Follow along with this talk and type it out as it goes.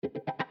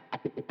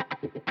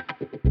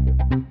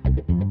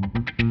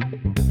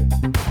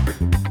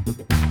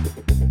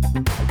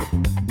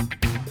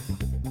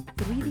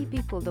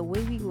People,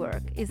 The Way We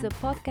Work is a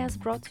podcast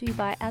brought to you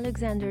by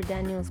Alexander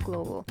Daniels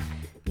Global,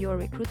 your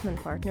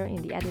recruitment partner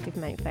in the additive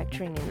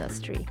manufacturing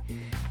industry.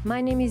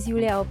 My name is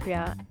Julia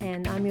Opria,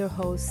 and I'm your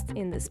host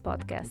in this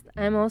podcast.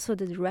 I'm also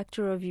the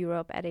Director of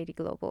Europe at AD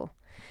Global.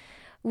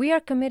 We are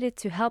committed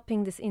to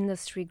helping this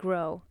industry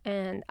grow,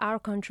 and our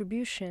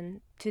contribution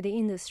to the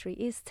industry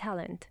is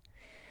talent.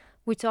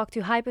 We talk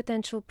to high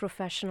potential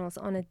professionals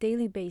on a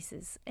daily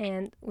basis,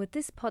 and with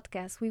this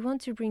podcast, we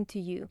want to bring to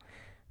you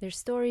their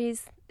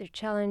stories, their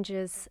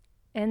challenges,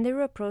 and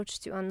their approach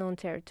to unknown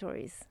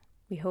territories.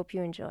 We hope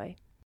you enjoy.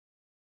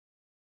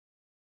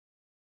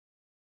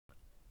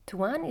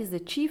 Tuan is the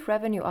Chief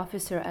Revenue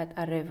Officer at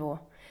Arrevo.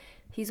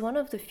 He's one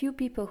of the few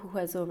people who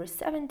has over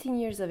 17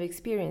 years of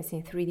experience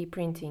in 3D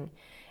printing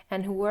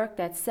and who worked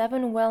at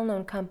 7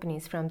 well-known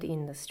companies from the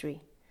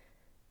industry.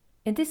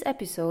 In this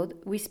episode,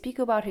 we speak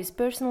about his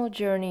personal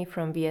journey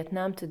from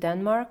Vietnam to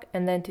Denmark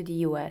and then to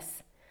the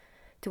US.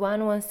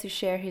 Tuan wants to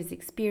share his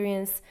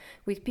experience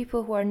with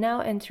people who are now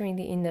entering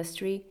the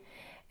industry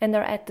and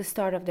are at the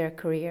start of their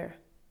career.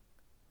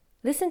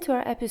 Listen to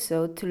our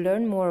episode to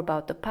learn more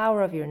about the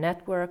power of your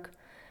network,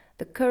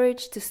 the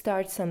courage to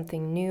start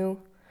something new,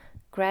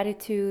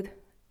 gratitude,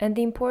 and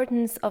the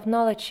importance of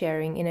knowledge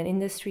sharing in an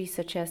industry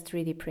such as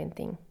 3D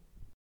printing.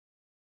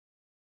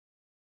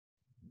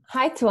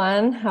 Hi,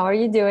 Tuan. How are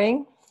you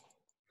doing?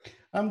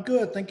 I'm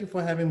good. Thank you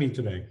for having me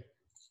today.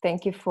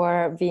 Thank you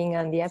for being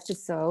on the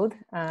episode.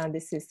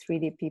 This is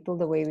 3D People,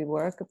 The Way We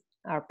Work,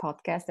 our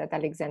podcast at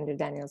Alexander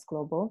Daniels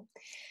Global.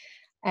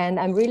 And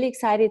I'm really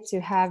excited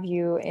to have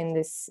you in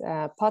this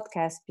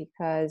podcast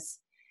because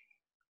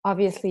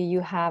obviously you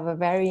have a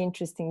very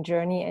interesting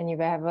journey and you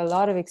have a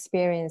lot of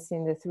experience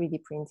in the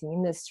 3D printing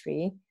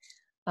industry.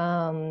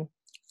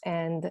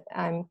 And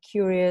I'm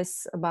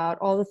curious about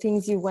all the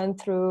things you went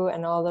through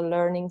and all the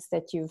learnings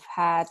that you've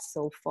had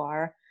so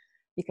far,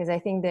 because I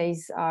think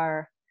these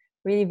are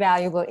really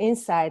valuable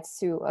insights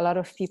to a lot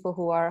of people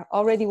who are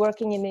already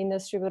working in the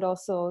industry, but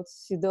also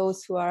to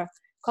those who are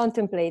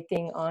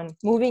contemplating on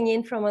moving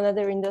in from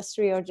another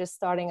industry or just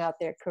starting out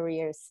their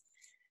careers.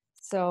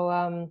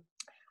 So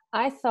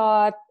I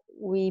thought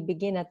we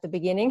begin at the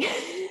beginning.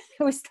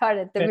 We start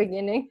at the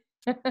beginning.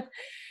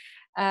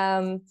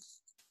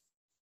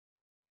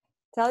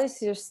 Tell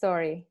us your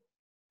story.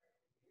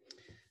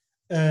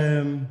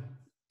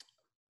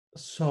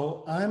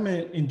 So I'm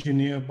an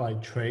engineer by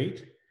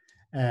trade,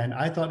 and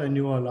I thought I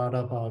knew a lot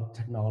about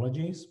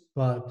technologies.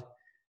 But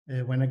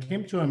when I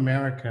came to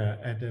America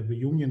at a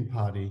reunion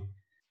party,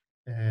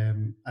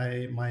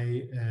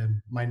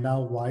 my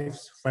now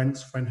wife's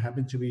friend's friend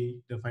happened to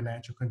be the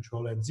financial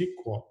controller at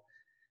Z-Corp.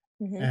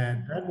 Mm-hmm.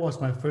 And that was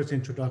my first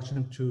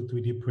introduction to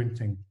 3D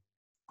printing.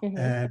 Mm-hmm.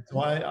 And so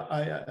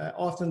I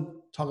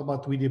often talk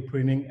about 3D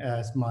printing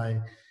as my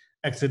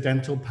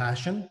accidental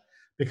passion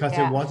because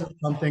it wasn't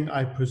something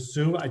I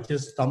pursued. I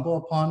just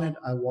stumbled upon it.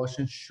 I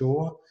wasn't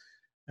sure,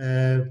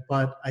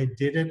 but I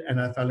did it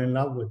and I fell in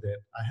love with it.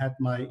 I had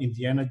my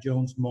Indiana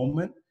Jones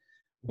moment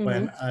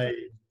when I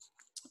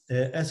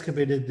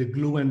excavated the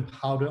glue and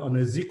powder on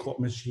a Z-Corp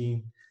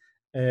machine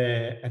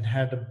and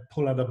had to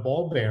pull out a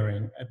ball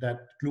bearing.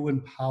 That glue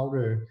and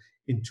powder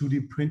in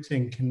 2D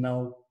printing can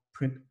now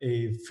print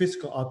a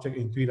physical object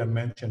in 3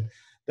 dimensions.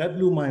 That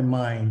blew my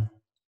mind.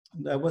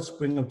 That was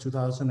spring of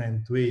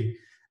 2003.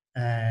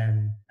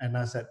 And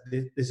I said,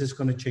 this is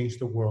going to change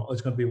the world.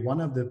 It's going to be one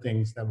of the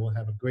things that will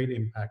have a great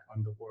impact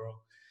on the world.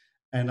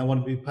 And I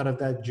want to be part of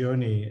that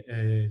journey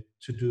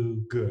to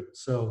do good.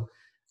 So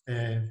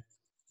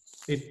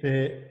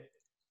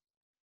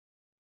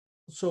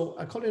so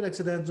I call it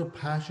accidental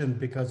passion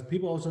because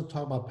people also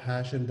talk about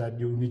passion, that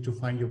you need to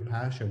find your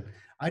passion.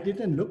 I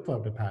didn't look for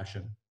the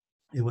passion.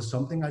 It was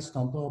something I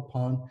stumbled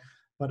upon,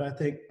 but I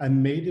think I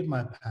made it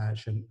my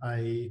passion.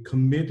 I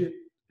commit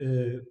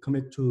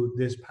to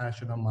this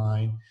passion of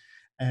mine,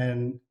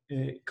 and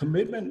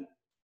commitment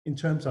in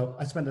terms of,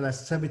 I spent the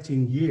last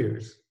 17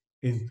 years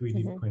in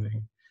 3D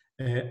printing.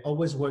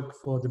 Always worked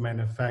for the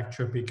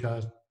manufacturer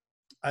because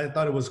I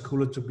thought it was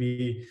cooler to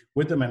be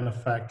with the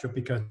manufacturer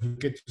because you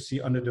get to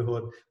see under the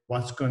hood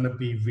what's going to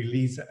be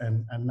released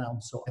and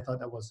announced. So I thought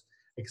that was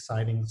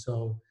exciting.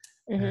 So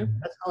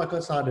that's how I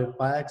got started,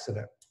 by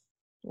accident.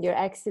 Your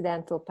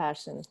accidental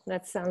passion.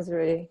 That sounds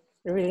really,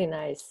 really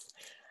nice.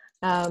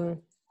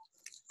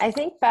 I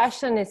think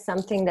passion is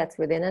something that's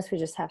within us. We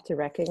just have to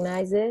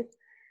recognize it.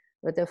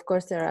 But of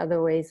course, there are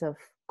other ways of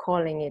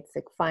calling it,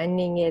 like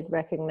finding it,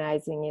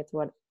 recognizing it,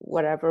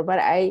 whatever. But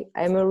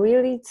I'm a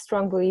really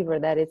strong believer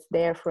that it's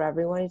there for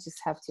everyone. You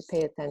just have to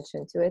pay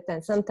attention to it.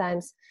 And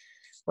sometimes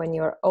when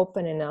you're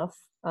open enough,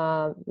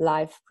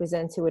 life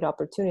presents you with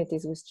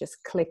opportunities which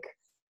just click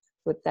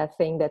with that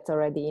thing that's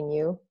already in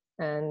you.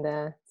 And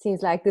it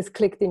seems like this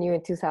clicked in you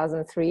in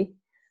 2003.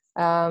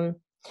 And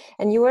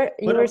you were.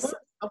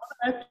 I want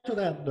to add to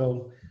that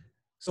though.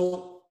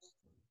 So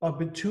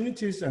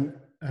opportunities and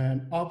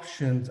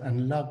options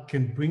and luck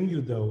can bring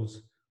you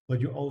those, but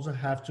you also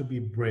have to be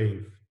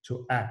brave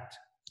to act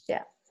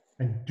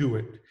and do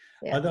it.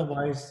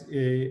 Otherwise,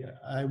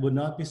 I would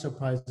not be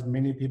surprised if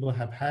many people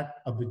have had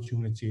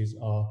opportunities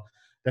or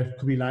that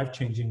could be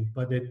life-changing,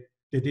 but they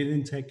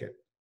didn't take it.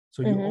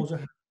 So you also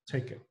have to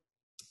take it.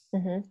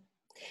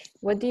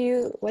 What do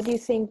you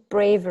think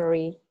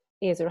bravery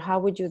is, or how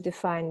would you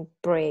define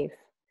brave?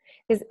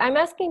 Because I'm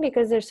asking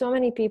because there's so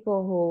many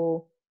people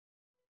who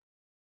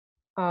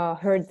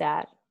heard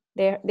that.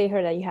 They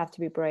heard that you have to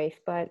be brave,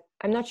 but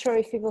I'm not sure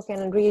if people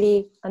can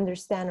really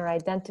understand or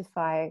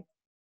identify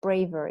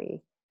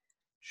bravery.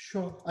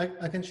 Sure,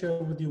 I can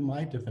share with you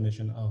my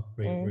definition of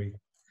bravery.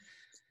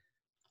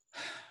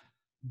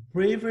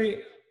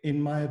 Bravery,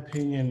 in my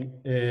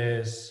opinion,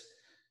 is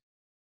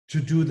to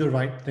do the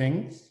right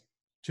things,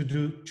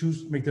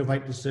 make the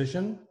right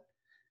decision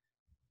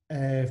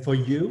for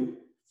you,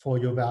 for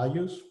your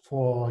values,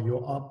 for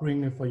your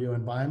upbringing, for your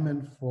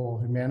environment, for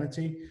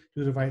humanity,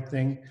 do the right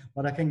thing.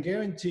 But I can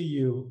guarantee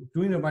you,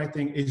 doing the right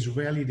thing is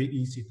rarely the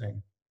easy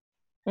thing.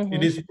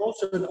 It is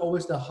also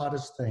always the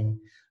hardest thing,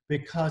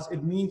 because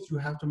it means you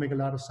have to make a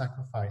lot of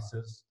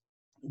sacrifices.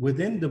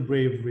 Within the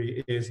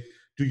bravery is,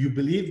 do you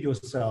believe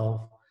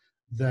yourself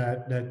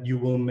that you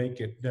will make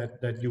it,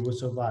 that you will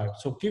survive?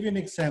 So give you an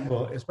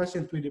example,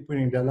 especially in 3D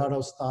printing, there are a lot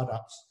of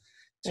startups.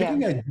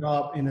 Taking a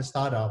job in a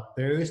startup,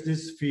 there is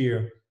this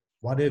fear,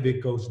 what if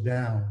it goes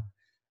down?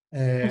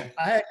 I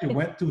actually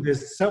went through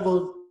this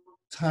several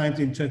times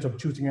in terms of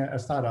choosing a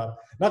startup.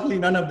 Luckily,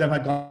 none of them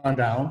had gone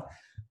down,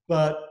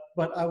 but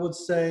I would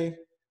say,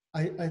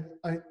 I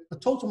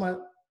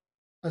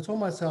told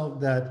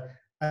myself that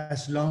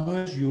as long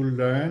as you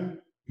learn,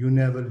 you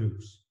never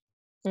lose.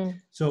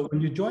 So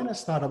when you join a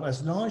startup,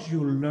 as long as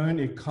you learn,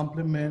 it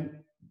complement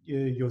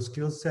your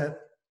skill set,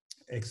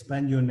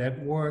 expand your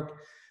network,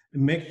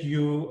 make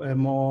you a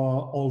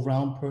more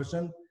all-round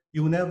person,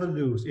 you will never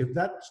lose. If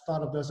that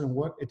startup doesn't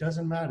work, it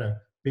doesn't matter,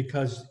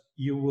 because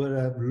you would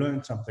have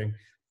learned something.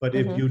 But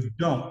if you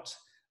don't,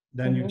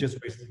 then you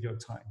just wasted your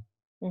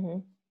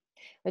time.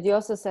 But you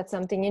also said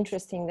something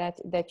interesting,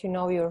 that you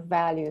know your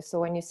values.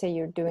 So when you say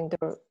you're doing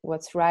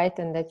what's right,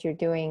 and that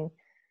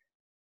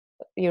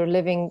you're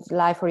living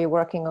life, or you're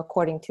working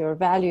according to your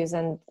values,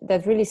 and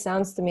that really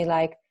sounds to me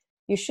like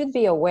you should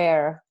be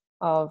aware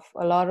of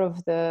a lot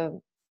of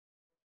the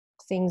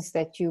things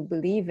that you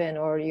believe in,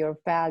 or your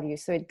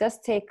values. So it does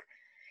take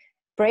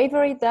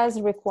bravery, does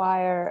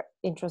require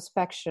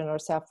introspection or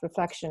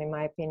self-reflection, in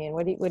my opinion.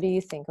 What do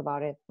you think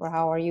about it, or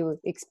how are you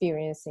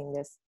experiencing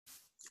this?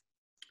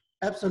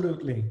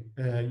 Absolutely.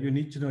 You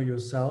need to know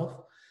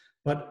yourself,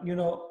 but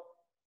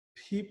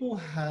people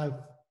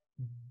have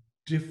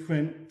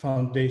different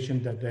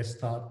foundation that they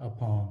start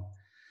upon.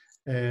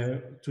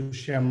 To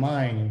share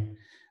mine,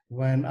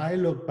 when I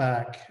look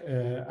back,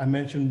 I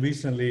mentioned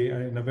recently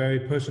in a very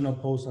personal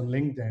post on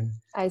LinkedIn.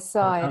 I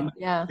saw it,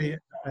 yeah.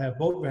 A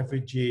boat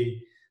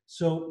refugee.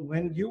 So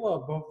when you are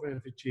a boat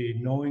refugee,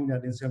 knowing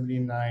that in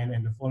 '79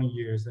 and the following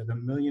years that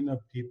 1 million of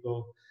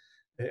people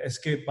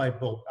escaped by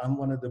boat, I'm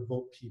one of the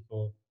boat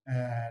people,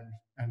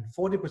 and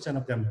 40%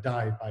 of them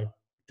died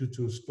due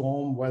to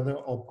storm, weather,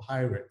 or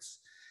pirates.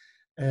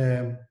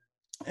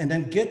 And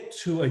then get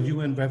to a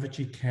UN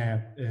refugee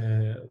camp,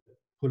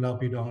 Pulau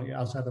Pidong,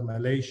 outside of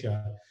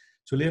Malaysia,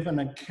 to live in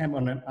a camp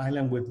on an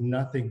island with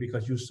nothing,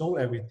 because you sold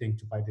everything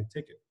to buy the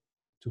ticket,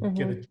 to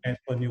get a chance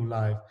for a new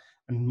life.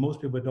 And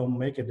most people don't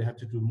make it. They have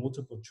to do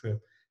multiple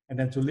trips. And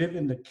then to live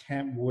in the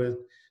camp with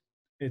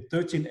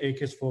 13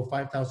 acres for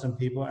 5,000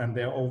 people, and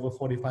there are over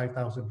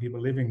 45,000 people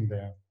living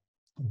there,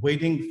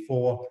 waiting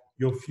for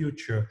your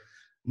future.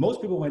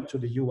 Most people went to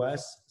the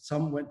US,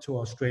 some went to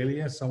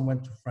Australia, some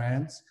went to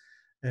France.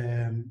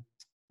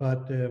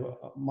 But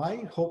my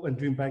hope and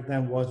dream back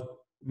then was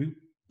we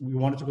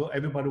wanted to go,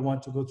 everybody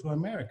wanted to go to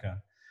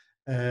America.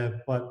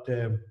 But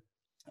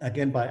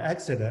again, by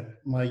accident,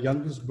 my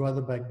youngest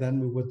brother back then,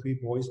 we were 3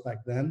 boys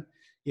back then,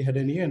 he had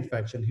an ear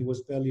infection. He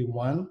was barely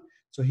 1,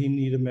 so he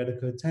needed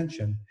medical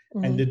attention.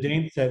 And the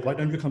Danes said, why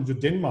don't you come to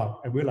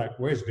Denmark? And we're like,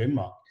 where's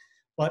Denmark?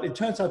 But it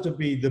turns out to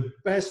be the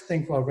best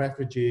thing for a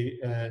refugee.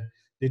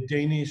 The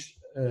Danish,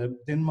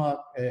 Denmark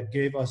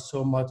gave us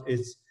so much.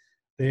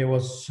 They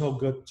were so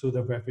good to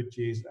the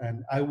refugees.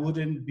 And I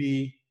wouldn't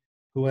be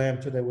who I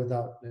am today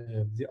without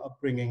the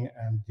upbringing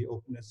and the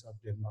openness of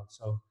Denmark.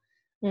 So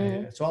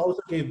I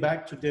also gave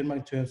back to Denmark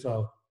in terms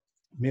of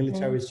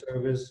military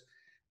service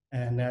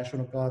and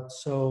National Guard.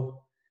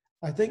 So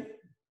I think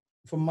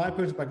from my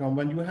personal background,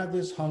 when you have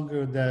this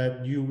hunger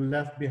that you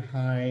left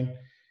behind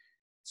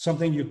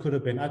something you could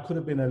have been. I could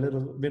have been a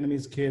little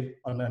Vietnamese kid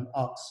on an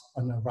ox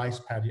on a rice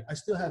paddy. I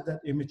still have that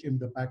image in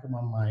the back of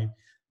my mind.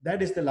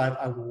 That is the life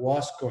I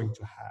was going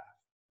to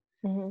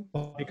have.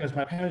 But because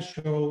my parents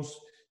chose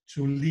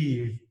to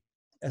leave,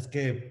 as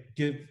give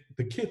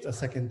the kids a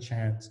second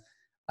chance,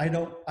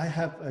 I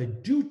have a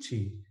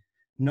duty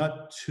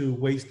not to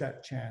waste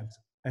that chance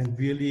and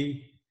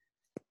really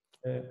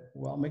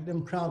make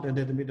them proud and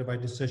let them make the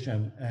right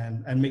decision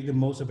and make the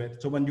most of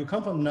it. So when you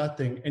come from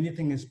nothing,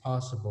 anything is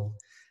possible.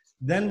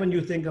 Then when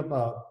you think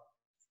about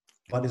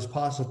what is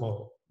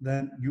possible,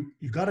 then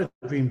you gotta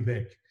dream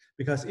big,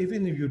 because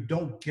even if you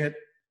don't get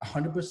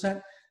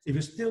 100%, if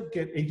you still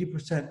get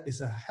 80%,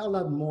 it's a hell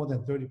lot more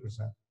than 30%.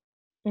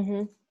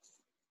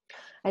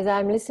 As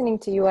I'm listening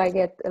to you, I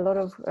get a lot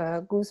of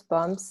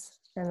goosebumps,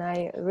 and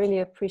I really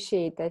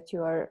appreciate that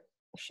you are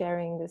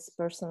sharing this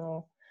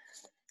personal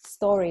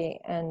story.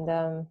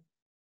 And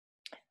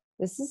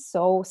this is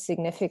so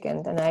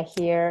significant. And I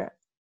hear,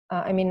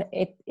 I mean,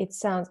 it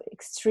sounds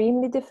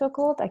extremely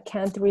difficult. I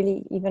can't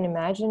really even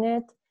imagine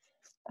it.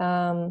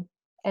 And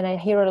I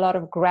hear a lot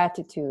of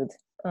gratitude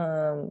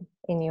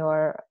in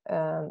your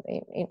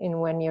in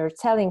when you're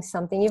telling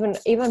something,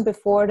 even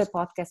before the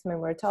podcast, when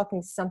we're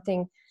talking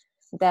something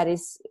that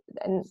is,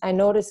 and I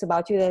notice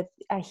about you that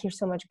I hear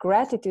so much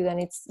gratitude, and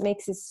it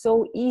makes it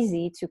so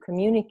easy to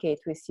communicate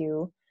with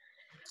you.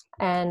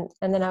 And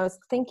then I was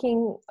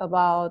thinking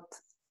about,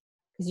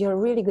 because you're a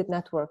really good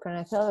networker, and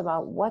I thought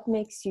about what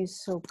makes you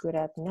so good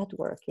at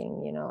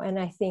networking, you know. And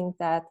I think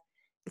that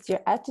it's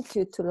your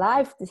attitude to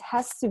life. This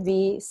has to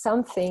be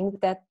something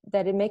that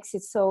it makes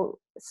it so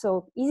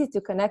easy to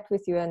connect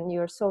with you, and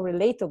you're so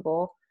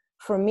relatable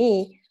for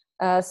me.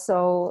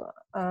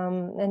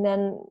 And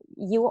then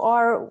you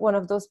are one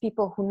of those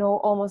people who know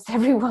almost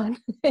everyone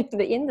in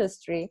the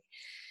industry.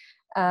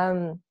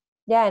 Yeah,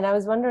 and I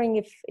was wondering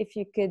if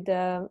you could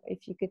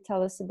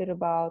tell us a bit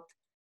about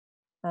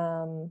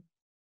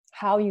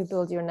how you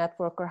build your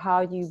network, or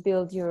how you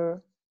build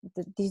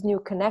these new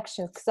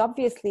connections. Because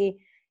obviously,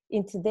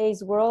 in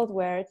today's world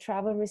where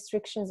travel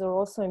restrictions are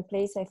also in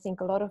place, I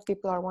think a lot of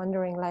people are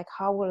wondering, like,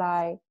 how will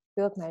I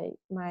build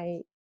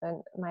my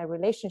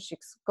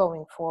relationships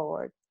going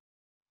forward?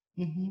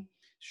 Mm-hmm.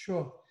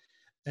 Sure.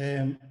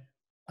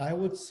 I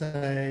would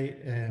say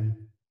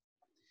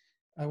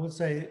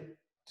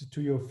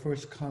to your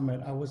first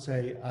comment, I would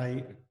say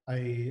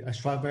I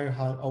strive very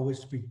hard always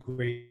to be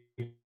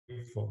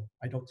grateful.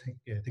 I don't take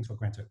things for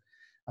granted.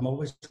 I'm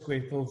always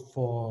grateful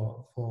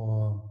for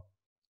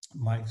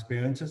my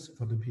experiences,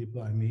 for the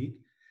people I meet,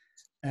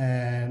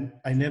 and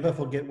I never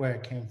forget where I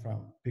came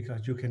from,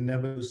 because you can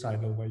never lose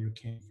sight of where you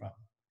came from.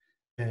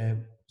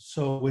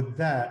 So with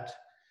that,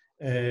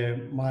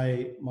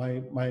 my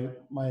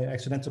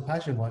accidental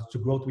passion was to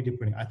grow 3D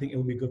printing. I think it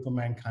would be good for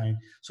mankind.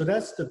 So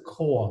that's the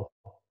core.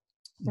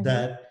 Mm-hmm.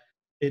 That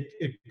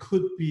it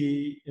could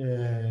be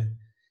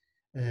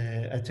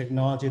a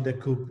technology that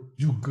could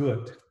do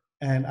good,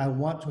 and I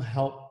want to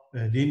help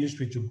the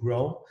industry to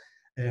grow.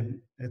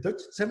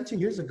 17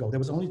 years ago, there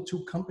was only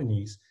 2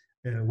 companies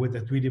with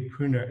a 3D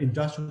printer,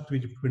 industrial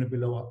 3D printer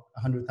below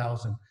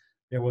 100,000.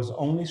 There was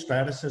only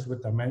Stratasys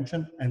with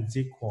Dimension and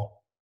ZQual.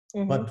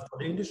 Mm-hmm. But for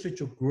the industry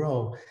to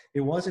grow, it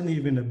wasn't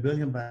even $1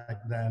 billion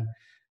back then.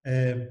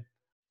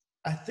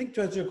 I think,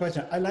 to answer your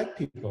question, I like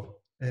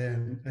people,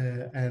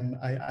 and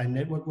I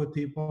network with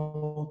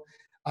people.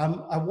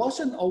 I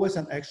wasn't always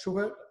an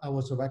extrovert. I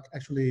was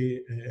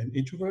actually an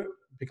introvert,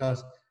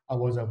 because I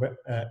was an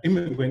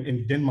immigrant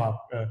in Denmark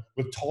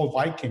with tall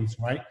Vikings,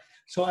 right?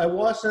 So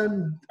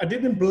I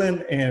didn't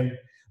blend in,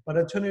 but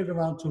I turned it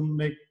around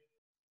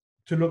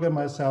to look at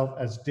myself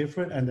as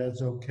different, and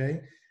that's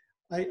okay.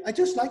 I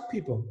just like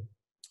people.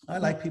 I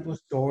like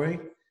people's story.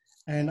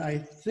 And I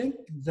think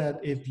that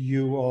if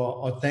you are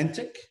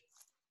authentic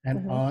and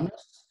mm-hmm.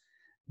 honest,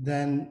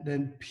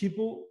 then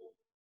people,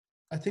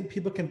 I think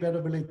people can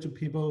better relate to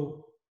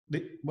people.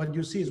 What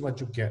you see is what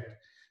you get.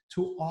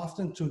 Too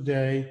often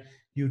today,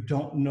 you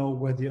don't know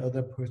where the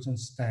other person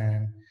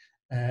stands,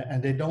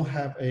 and they don't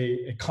have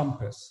a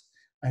compass,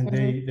 and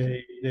mm-hmm.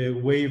 they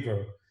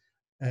waver.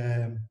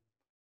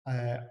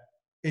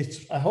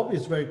 I hope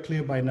it's very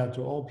clear by now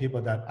to all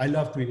people that I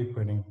love 3D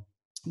printing,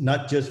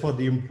 not just for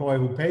the employer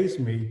who pays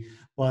me,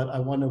 but I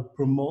want to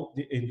promote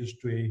the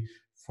industry,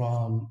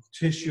 from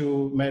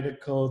tissue,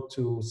 medical,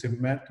 to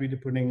cement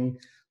 3D printing,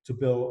 to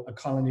build a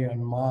colony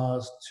on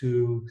Mars,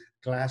 to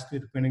glass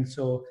 3D printing.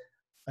 So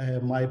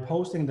my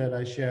posting that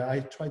I share, I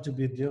try to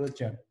be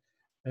diligent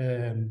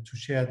to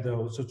share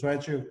those. So to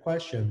answer your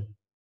question,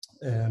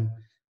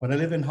 when I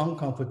lived in Hong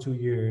Kong for 2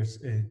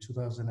 years, in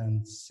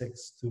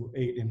 2006 to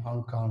 8 in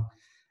Hong Kong,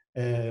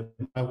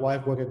 my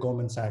wife worked at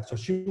Goldman Sachs, so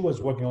she was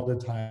working all the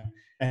time.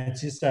 And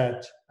she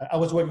said, I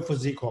was working for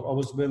ZCorp. I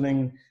was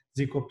building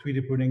ZCorp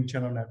 3D printing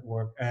channel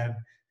network,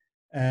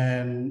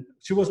 and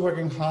she was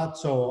working hard,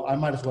 so I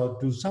might as well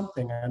do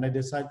something. And I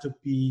decided to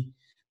be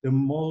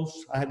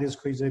I had this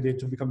crazy idea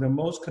to become the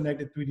most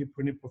connected 3D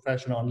printing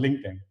professional on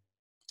LinkedIn.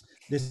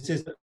 This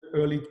is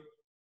early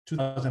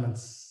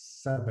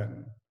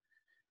 2007.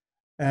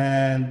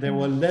 And there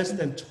were less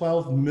than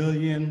 12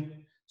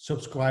 million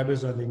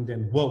subscribers on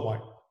LinkedIn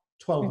worldwide.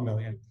 12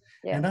 million.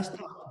 Yeah. And I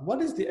thought,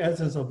 what is the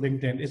essence of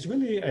LinkedIn? It's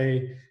really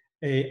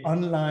a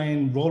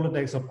online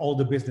Rolodex of all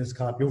the business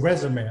cards, your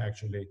resume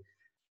actually.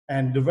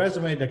 And the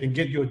resume that can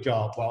get you a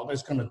job, well,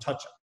 that's going to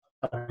touch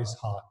his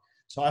heart.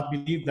 So I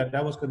believe that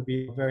was going to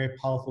be a very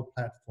powerful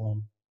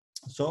platform.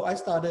 So I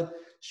started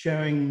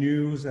sharing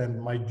news and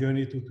my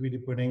journey to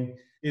 3D printing.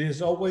 It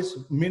is always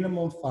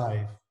minimum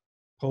 5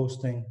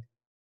 posting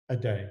a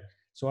day.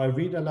 So I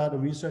read a lot, I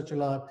research a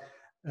lot,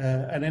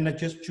 and then I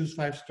just choose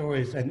 5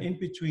 stories. And in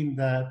between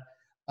that,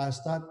 I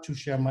start to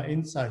share my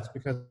insights,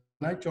 because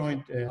when I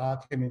joined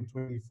Archem in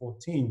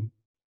 2014,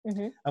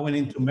 mm-hmm. I went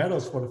into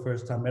metals for the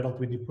first time, metal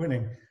 3D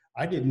printing.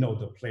 I didn't know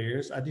the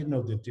players. I didn't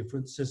know the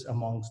differences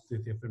amongst the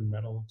different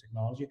metal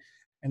technology.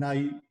 And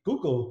I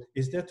Googled,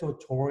 is there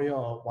tutorial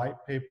or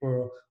white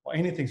paper or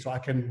anything so I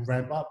can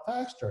ramp up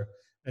faster?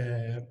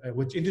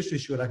 Which industry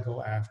should I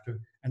go after?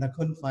 And I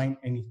couldn't find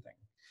anything.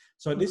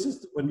 So this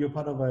is when you're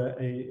part of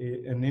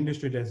an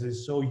industry that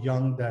is so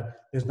young that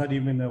there's not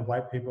even a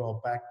white paper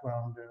or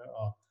background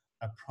or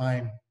a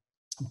prime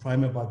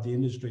about the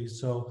industry.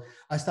 So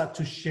I start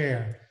to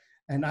share.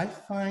 And I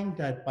find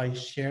that by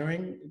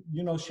sharing,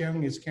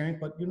 sharing is caring,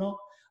 but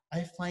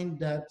I find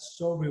that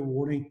so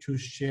rewarding to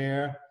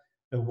share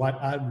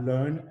what I've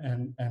learned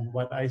and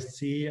what I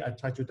see. I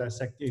try to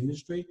dissect the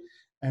industry.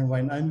 And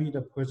when I meet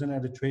a person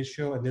at a trade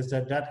show and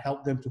that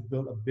helped them to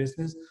build a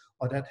business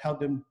or that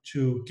helped them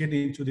to get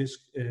into this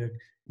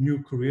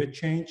new career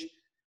change,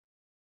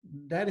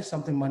 that is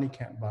something money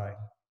can't buy.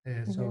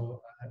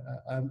 So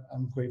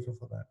I'm grateful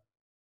for that.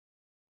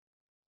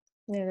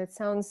 Yeah, that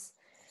sounds,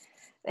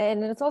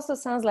 and it also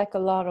sounds like a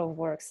lot of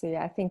work. So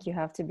yeah, I think you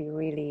have to be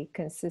really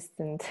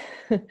consistent.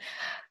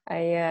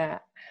 I,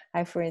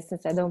 for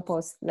instance, I don't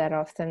post that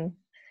often.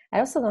 I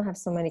also don't have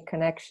so many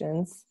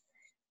connections.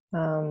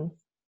 I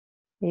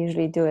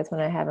usually do it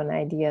when I have an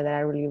idea that I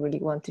really, really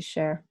want to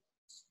share.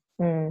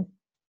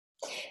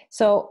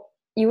 So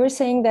you were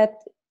saying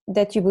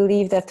that you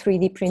believe that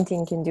 3D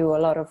printing can do a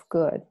lot of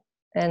good.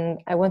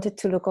 And I wanted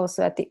to look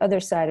also at the other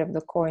side of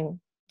the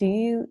coin. Do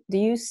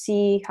you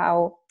see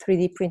how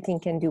 3D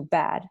printing can do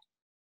bad?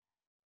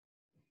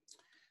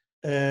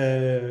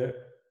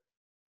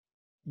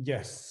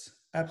 Yes,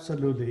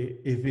 absolutely,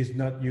 if it's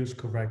not used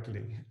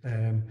correctly.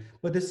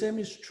 But the same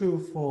is true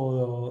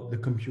for the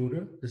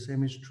computer. The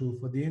same is true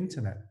for the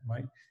internet,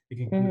 right? It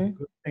can do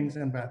good things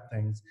and bad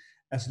things.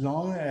 As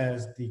long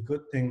as the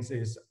good things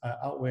is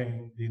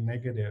outweighing the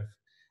negative.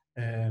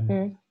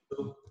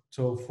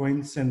 So for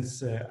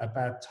instance, a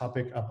bad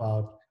topic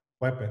about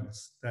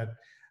weapons that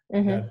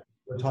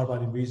we're talking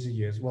about in recent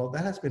years. Well,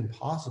 that has been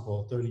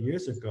possible 30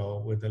 years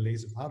ago with the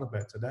laser powder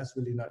bed. So that's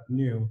really not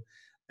new.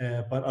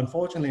 But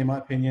unfortunately, in my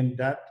opinion,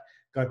 that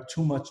got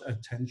too much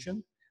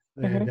attention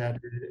that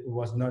it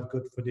was not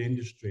good for the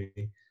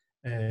industry.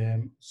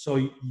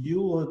 So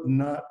you would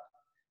not,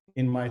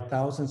 in my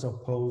thousands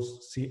of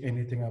posts, see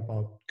anything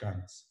about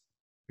guns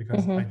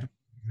because I don't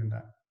believe in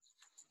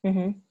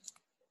that.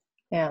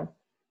 Yeah.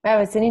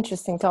 Well, it's an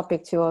interesting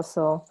topic to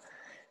also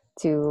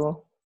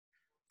to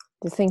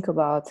think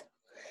about.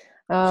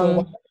 So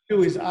what I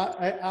do is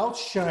I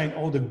outshine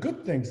all the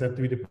good things that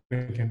 3D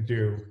printing can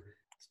do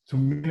to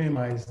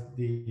minimize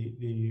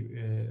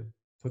the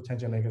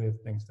potential negative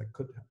things that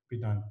could be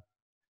done.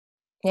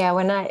 Yeah,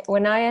 when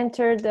I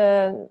entered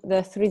the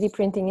 3D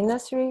printing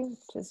industry,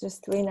 which was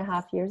just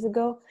 3.5 years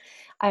ago,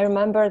 I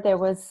remember there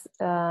was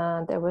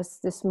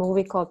this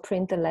movie called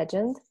Print a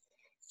Legend.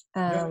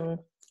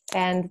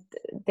 And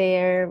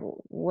there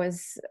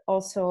was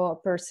also a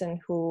person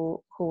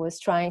who was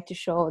trying to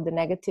show the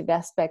negative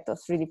aspect of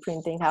 3D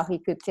printing, how he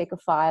could take a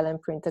file and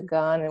print a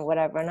gun and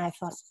whatever. And I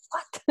thought,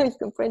 what? You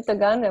can print a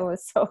gun? It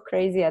was so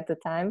crazy at the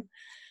time.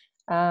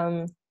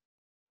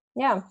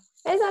 Yeah,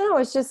 I don't know.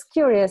 It's just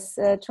curious,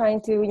 trying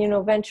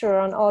to venture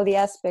on all the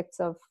aspects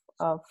of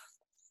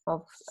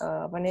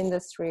an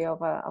industry,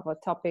 of a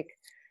topic,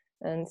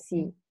 and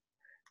see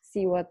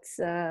what's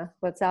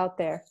out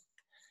there.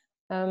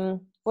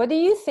 What do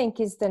you think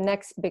is the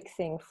next big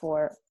thing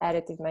for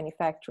additive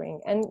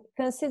manufacturing? And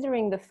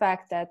considering the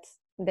fact that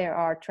there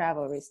are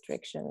travel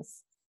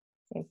restrictions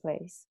in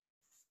place?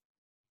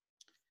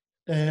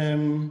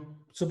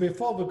 So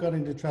before we got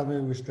into travel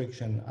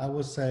restriction, I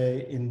would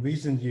say in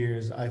recent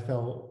years, I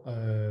felt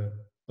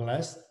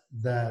blessed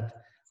that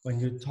when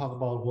you talk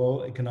about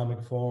World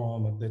Economic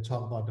Forum, they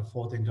talk about the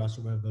fourth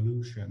industrial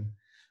revolution,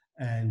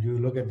 and you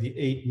look at the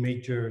 8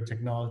 major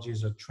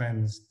technologies or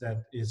trends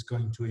that is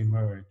going to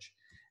emerge.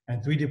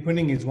 And 3D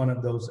printing is one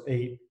of those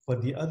 8,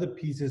 but the other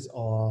pieces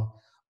are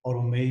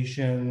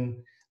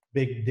automation,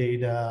 big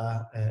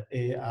data,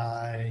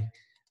 AI,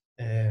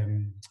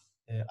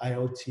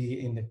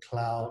 IoT in the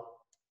cloud.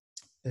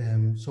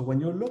 So when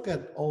you look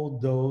at all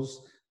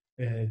those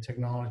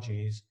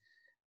technologies,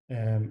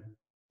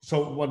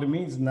 so what it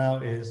means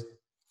now is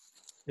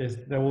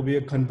there will be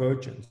a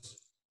convergence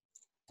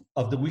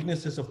of the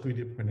weaknesses of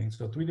 3D printing.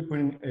 So 3D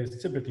printing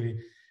is typically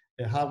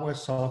the hardware,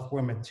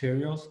 software,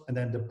 materials, and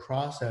then the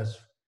process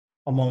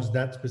amongst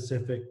that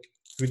specific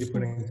 3D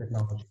printing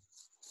technology.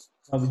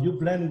 You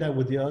blend that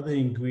with the other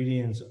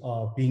ingredients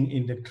of being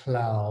in the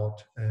cloud,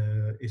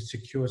 is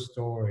secure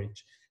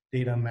storage,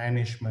 data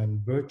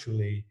management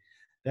virtually.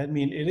 That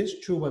means it is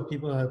true what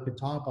people have been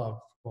talking about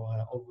for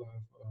over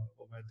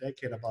a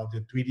decade about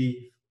the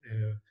 3D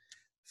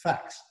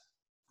facts.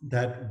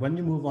 That when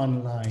you move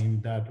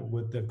online, that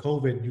with the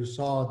COVID, you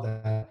saw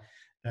that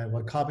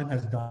what Carbon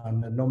has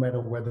done, that no matter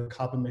where the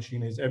Carbon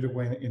machine is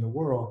everywhere in the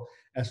world,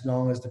 as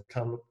long as the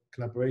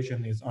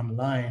collaboration is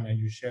online and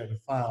you share the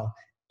file,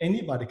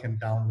 anybody can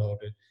download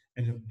it.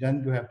 And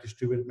then you have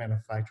distributed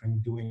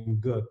manufacturing doing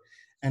good.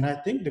 And I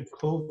think the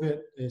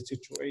COVID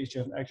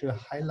situation actually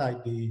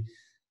highlight the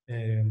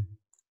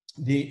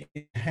the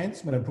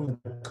enhancement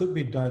improvement that could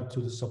be done to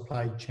the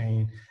supply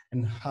chain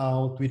and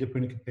how 3D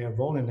printing can play a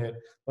role in it,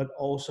 but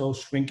also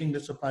shrinking the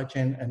supply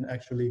chain and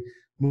actually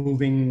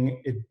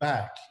moving it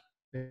back,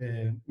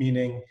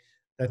 meaning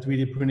that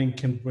 3D printing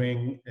can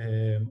bring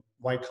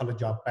white collar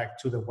job back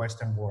to the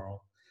Western world,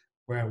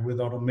 where with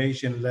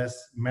automation, less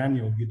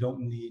manual, you don't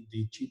need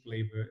the cheap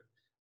labor,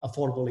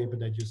 affordable labor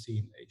that you see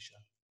in Asia.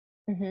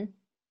 Mm-hmm.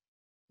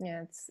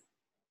 Yeah,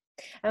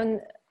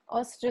 and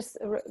also just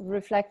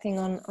reflecting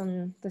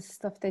on the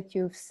stuff that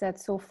you've said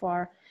so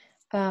far.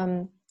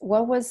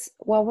 What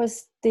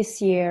was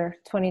this year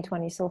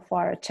 2020 so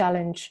far a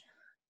challenge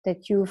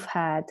that you've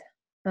had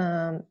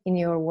in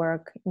your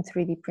work in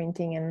 3D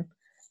printing,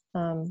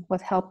 and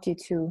what helped you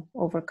to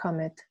overcome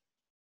it?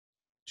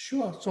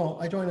 Sure. So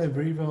I joined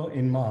Arevo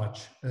in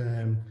March.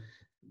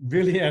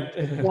 Really at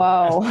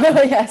wow.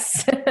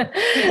 Yes.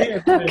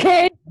 really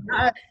Okay.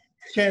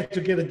 I had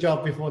to get a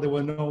job before there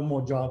were no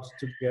more jobs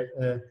to get.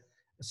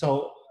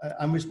 So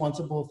I'm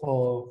responsible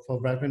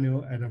for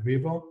revenue at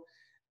Arevo,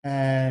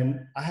 and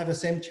I have the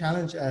same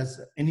challenge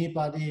as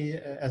anybody,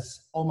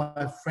 as all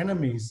my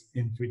frenemies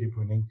in 3D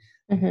printing.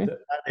 Mm-hmm.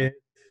 That is,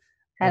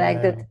 I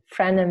like that,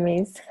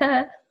 frenemies.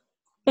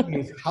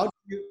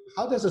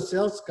 How does a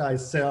sales guy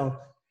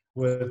sell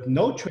with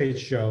no trade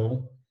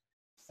show,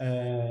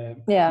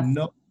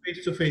 no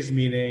face-to-face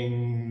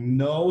meeting,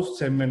 no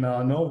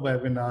seminar, no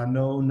webinar,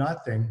 no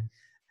nothing,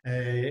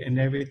 and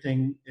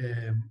everything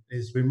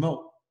is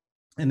remote.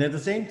 And at the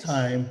same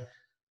time,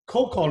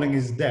 cold calling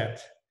is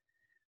dead.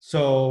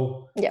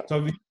 So, so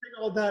if you think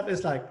all that,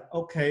 it's like,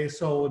 okay,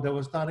 so there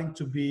was starting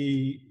to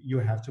be, you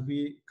have to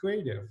be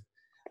creative.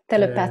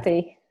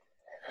 Telepathy.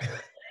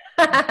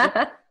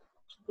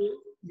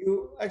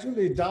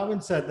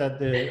 Darwin said that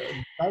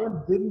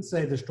Darwin didn't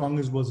say the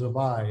strongest will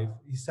survive.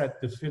 He said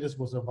the fittest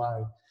will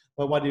survive.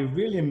 But what he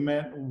really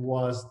meant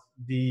was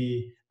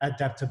the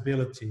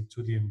adaptability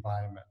to the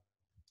environment.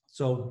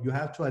 So you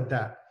have to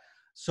adapt.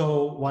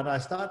 So what I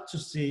start to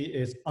see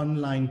is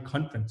online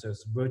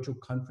conferences, virtual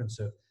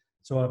conferences.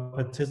 So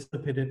I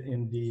participated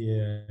in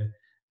the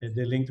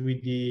Link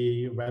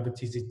 3D, Rabbit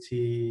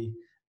TCT,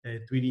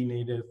 3D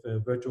native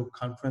virtual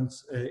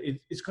conference.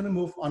 It's going to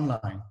move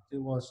online.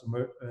 It was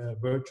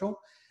virtual.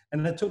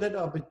 And I took that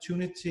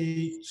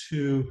opportunity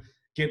to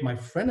get my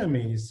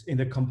frenemies in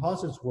the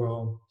composites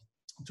world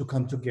to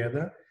come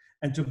together.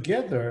 And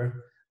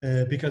together,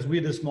 because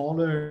we're the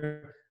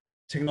smaller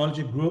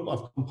technology group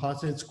of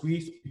composites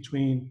squeezed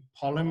between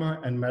polymer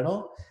and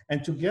metal.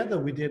 And together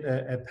we did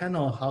a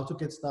panel how to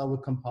get started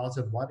with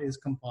composite, what is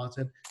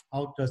composite,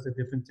 how does the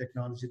different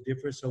technology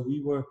differ. So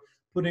we were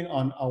putting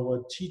on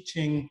our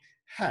teaching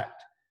hat,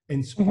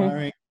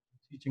 inspiring,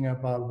 teaching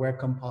about where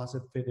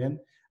composite fit in.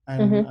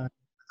 And I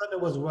thought it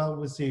was well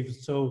received.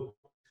 So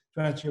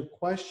to answer your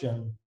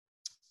question,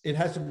 it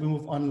has to be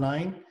moved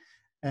online.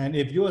 And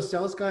if you're a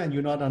sales guy and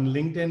you're not on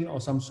LinkedIn or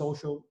some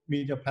social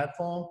media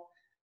platform,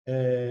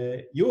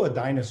 you're a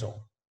dinosaur.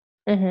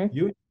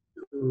 You need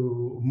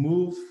to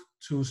move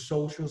to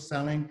social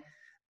selling.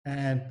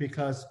 And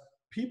because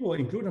people,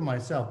 including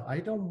myself, I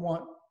don't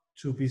want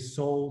to be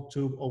sold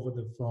to over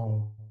the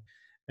phone.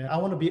 I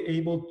want to be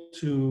able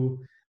to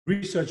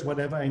research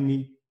whatever I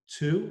need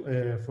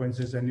to, for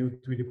instance, a new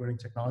 3D printing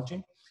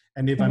technology.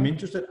 And if I'm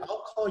interested,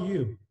 I'll call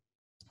you.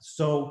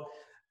 So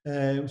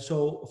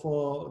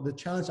for the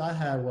challenge I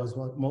had was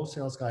what most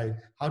sales guys,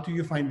 how do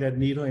you find that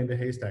needle in the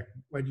haystack?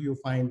 Where do you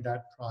find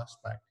that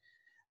prospect?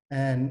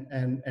 And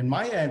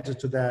my answer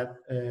to that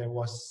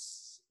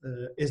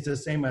is the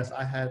same as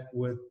I had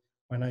with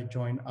when I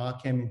joined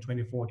Archem in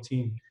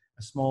 2014,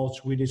 a small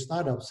Swedish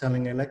startup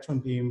selling electron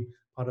beam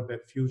part of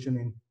that fusion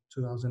in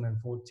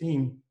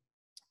 2014.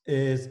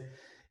 Is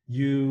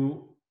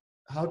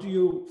how do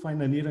you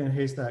find a needle in a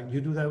haystack?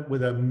 You do that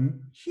with a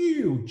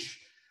huge,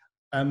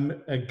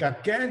 a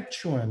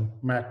gargantuan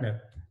magnet.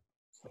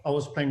 I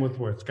was playing with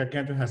words.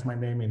 Gargantuan has my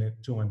name in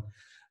it, too.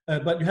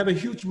 But you have a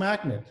huge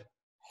magnet.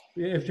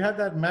 If you have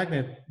that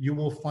magnet, you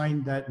will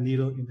find that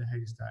needle in the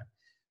haystack.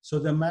 So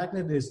the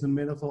magnet is the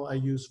metaphor I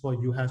use for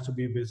you have to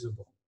be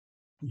visible.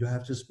 You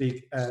have to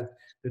speak at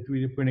the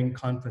 3D printing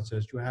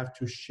conferences. You have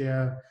to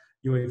share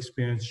your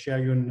experience, share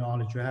your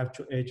knowledge. You have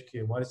to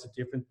educate. What is the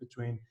difference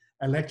between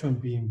electron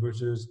beam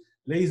versus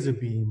laser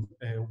beam?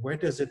 Where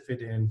does it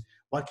fit in?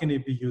 What can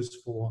it be used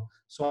for?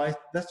 So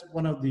that's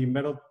one of the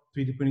metal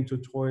 3D printing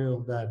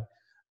tutorial that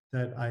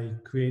I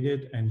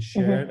created and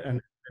shared and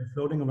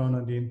floating around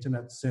on the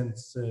internet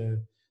since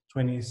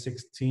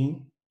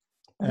 2016.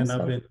 Awesome. And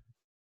I've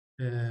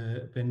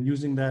been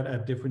using that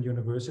at different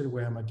universities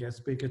where I'm a guest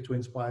speaker to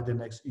inspire the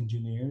next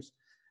engineers.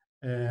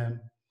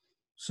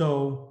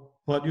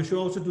 But you should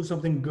also do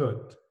something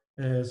good.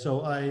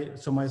 So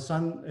my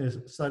son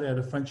studied at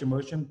a French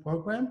immersion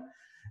program,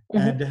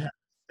 and they had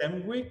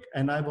STEM week,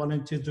 and I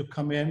volunteered to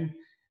come in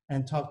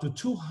and talk to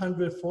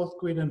 200 fourth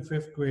grade and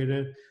fifth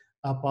graders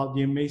about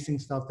the amazing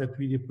stuff that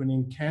 3D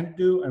printing can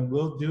do and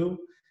will do.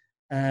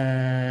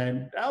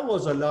 And that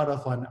was a lot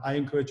of fun. I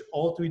encourage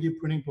all 3D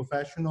printing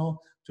professionals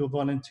to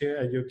volunteer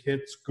at your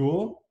kid's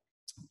school.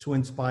 to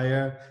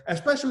inspire,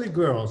 especially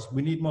girls.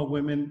 We need more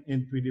women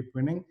in 3D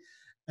printing.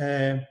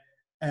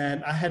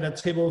 And I had a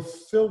table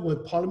filled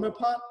with polymer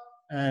pot,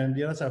 and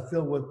the others are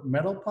filled with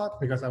metal pot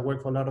because I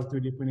work for a lot of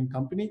 3D printing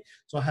company.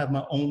 So I have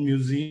my own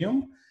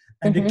museum,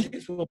 and the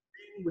kids were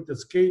playing with the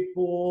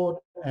skateboard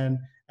and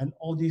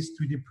all these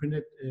 3D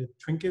printed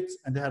trinkets,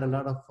 and they had a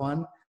lot of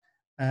fun.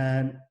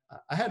 And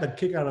I had a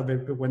kick out of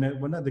it when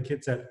one of the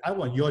kids said, "I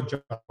want your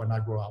job when I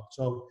grow up."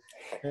 So,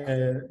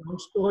 long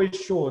story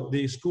short,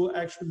 the school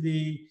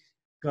actually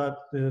got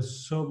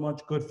so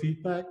much good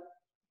feedback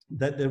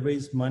that they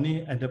raised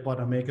money and they bought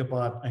a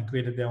MakerBot and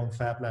created their own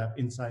Fab Lab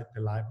inside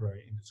the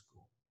library in the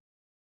school.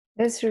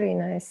 That's really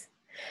nice.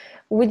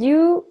 Would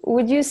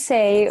you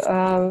say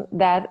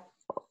that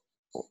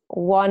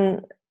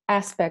one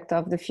aspect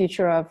of the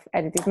future of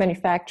additive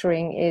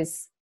manufacturing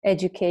is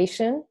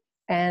education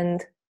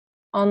and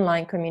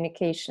online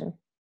communication?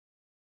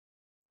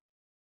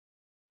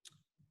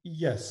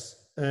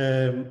 Yes.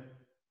 The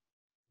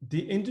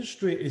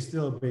industry is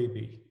still a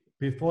baby.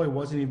 Before, it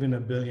wasn't even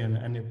 $1 billion,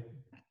 and it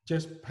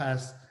just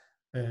passed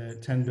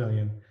 10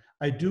 billion.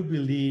 I do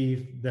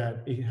believe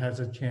that it has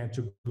a chance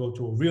to go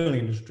to a real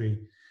industry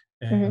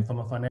from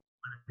a financial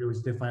point of view.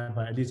 It's defined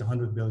by at least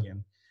 100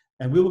 billion,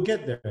 and we will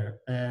get there.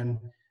 And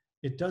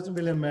it doesn't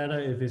really matter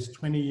if it's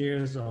 20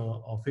 years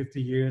or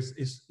 50 years.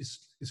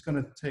 It's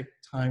going to take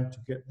time to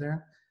get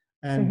there,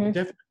 and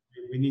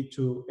definitely we need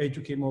to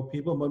educate more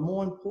people. But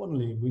more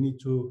importantly, we need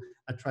to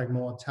attract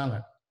more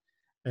talent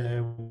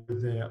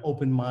with an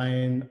open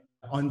mind,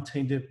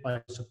 untainted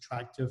by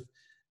subtractive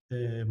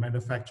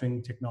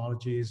manufacturing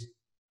technologies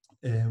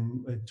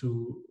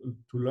to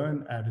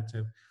learn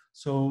additive.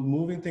 So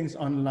moving things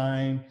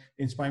online,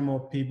 inspiring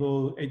more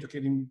people,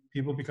 educating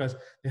people, because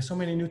there's so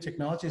many new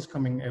technologies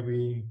coming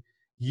every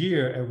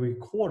year, every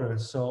quarter.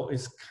 So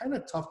it's kind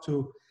of tough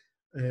to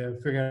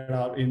figure it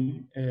out.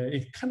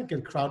 It kind of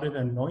gets crowded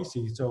and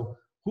noisy. So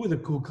who are the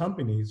cool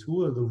companies?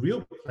 Who are the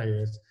real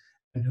players?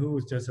 And who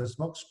is just a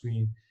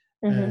smokescreen?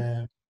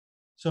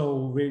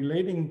 So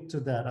relating to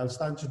that, I was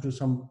starting to do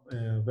some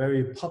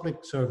very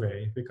public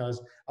survey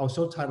because I was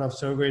so tired of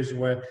surveys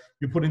where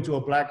you put into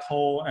a black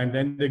hole and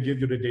then they give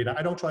you the data.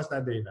 I don't trust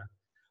that data.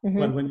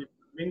 But when you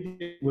link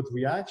it with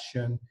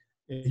reaction,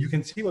 you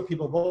can see what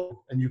people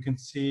vote, and you can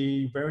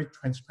see very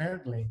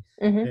transparently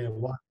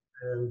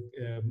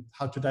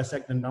how to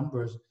dissect the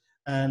numbers.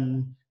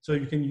 And so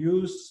you can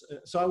use,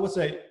 so I would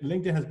say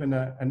LinkedIn has been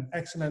an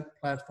excellent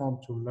platform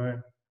to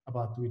learn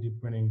about 3D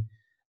printing.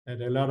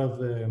 And a lot of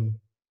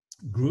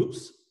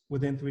groups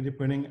within 3D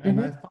printing.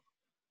 And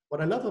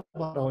what I love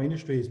about our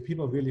industry is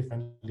people are really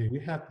friendly. We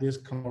have this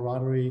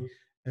camaraderie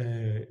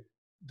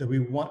that we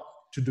want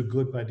to do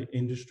good by the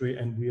industry,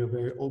 and we are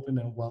very open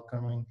and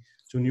welcoming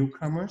to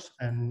newcomers,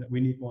 and we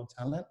need more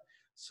talent.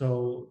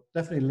 So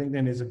definitely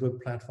LinkedIn is a good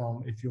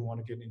platform if you want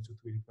to get into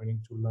 3D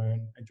printing to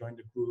learn and join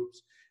the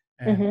groups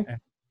and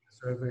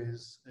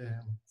surveys.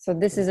 So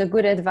this is a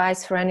good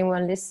advice for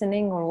anyone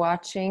listening or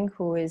watching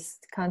who is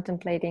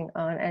contemplating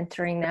on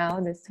entering now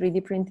the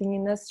 3D printing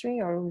industry,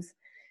 or who's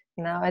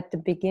now at the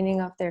beginning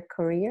of their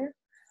career.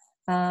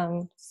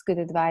 It's good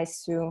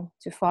advice to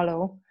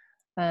follow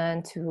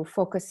and to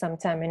focus some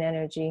time and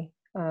energy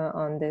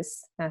on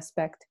this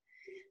aspect.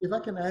 If I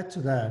can add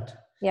to that.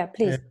 Yeah,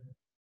 please.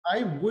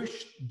 I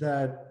wish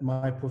that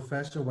my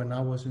professor, when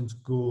I was in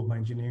school, my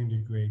engineering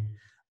degree,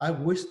 I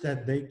wish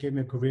that they gave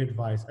me career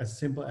advice as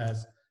simple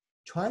as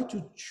try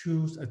to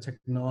choose a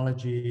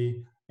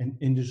technology and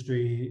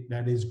industry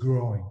that is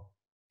growing.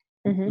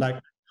 Like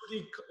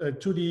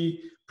 2D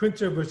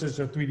printer versus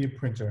a 3D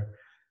printer,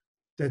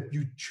 that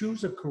you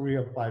choose a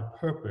career by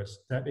purpose,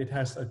 that it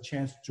has a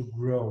chance to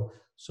grow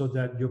so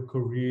that your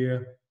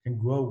career can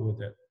grow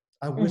with it.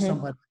 I wish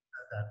somebody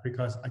said that,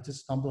 because I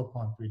just stumbled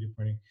upon 3D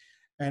printing.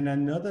 And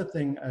another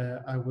thing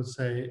I would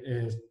say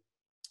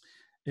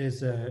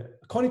is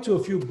according to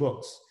a few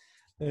books,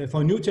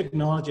 for new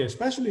technology,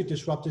 especially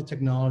disruptive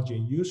technology,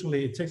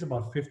 usually it takes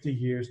about 50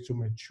 years to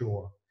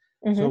mature.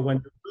 So when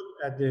you look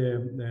at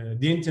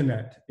the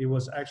internet, it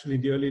was actually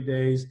in the early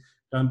days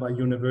done by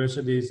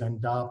universities and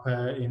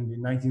DARPA in the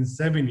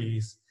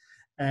 1970s.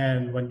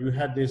 And when you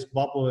had this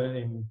bubble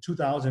in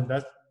 2000,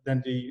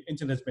 then the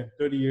internet's been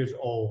 30 years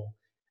old.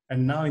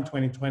 And now in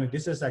 2020,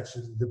 this is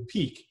actually the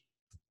peak,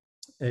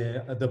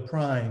 the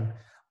prime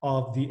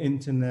of the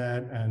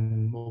internet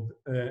and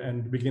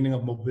the beginning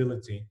of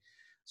mobility.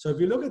 So if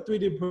you look at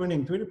 3D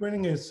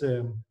printing is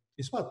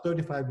it's about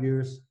 35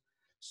 years.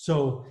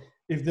 So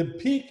if the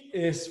peak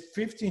is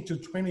 15 to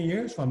 20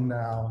 years from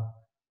now,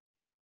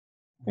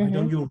 why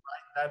don't you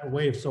ride that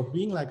wave? So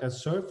being like a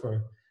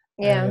surfer,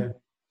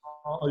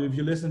 or if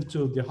you listen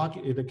to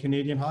the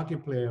Canadian hockey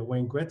player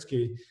Wayne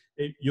Gretzky,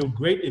 you're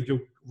great if you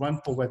run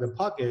for where the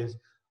puck is.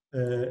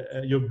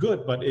 You're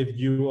good, but if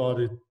you are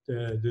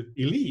the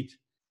elite,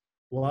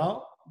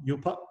 well, you're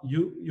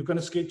going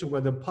to skate to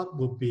where the puck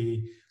will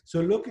be. So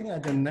looking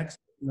at the next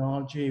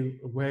technology,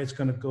 where it's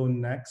going to go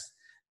next,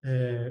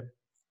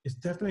 it's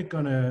definitely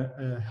going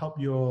to help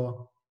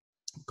your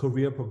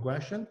career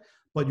progression,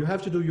 but you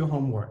have to do your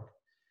homework.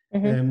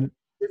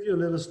 give you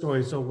a little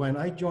story. So when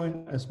I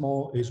joined a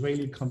small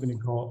Israeli company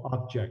called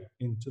Object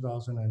in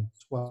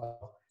 2012,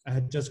 I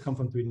had just come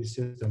from 3D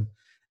System,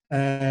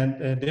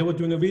 and they were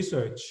doing a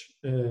research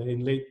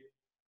in late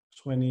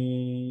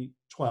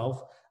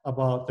 2012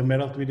 about the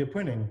metal 3D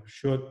printing.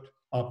 Should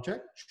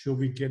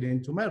we get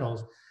into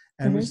metals?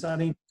 And we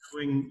started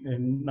doing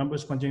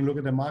numbers crunching, look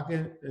at the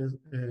market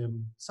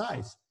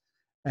size.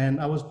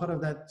 And I was part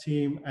of that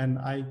team, and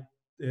I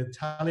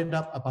tallied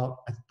up about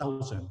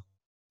 1,000.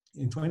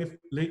 In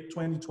late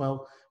 2012,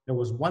 there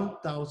was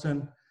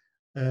 1,000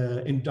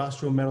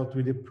 industrial metal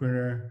 3D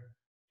printer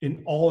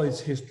in all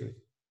its history.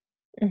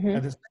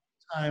 At the same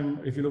time,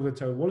 if you look at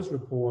the TeraWulf's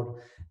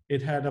report,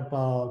 it had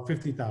about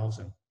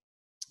 50,000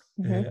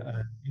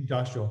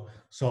 industrial.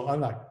 So I'm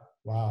like,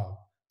 wow,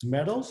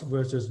 metals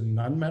versus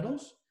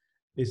non-metals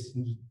is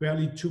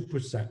barely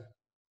 2%.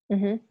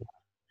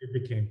 It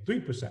became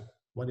 3%.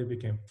 What it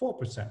became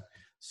 4%.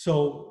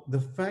 So the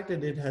fact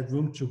that it had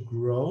room to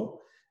grow,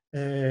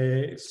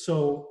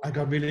 so I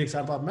got really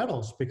excited about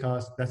metals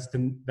because that's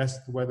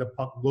where the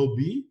puck will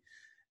be.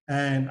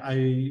 And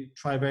I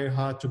tried very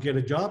hard to get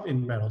a job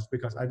in metals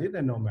because I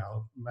didn't know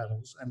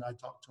metals. And I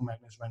talked to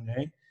Magnus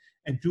René.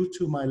 And due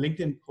to my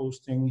LinkedIn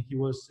posting, he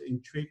was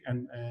intrigued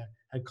and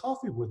had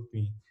coffee with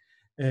me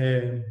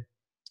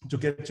to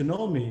get to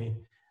know me.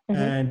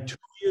 And 2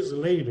 years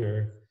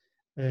later,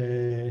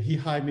 he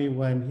hired me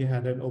when he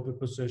had an open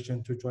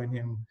position to join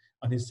him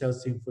on his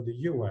sales team for the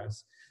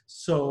US.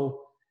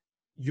 So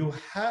you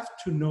have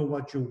to know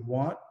what you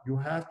want. You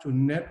have to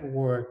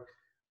network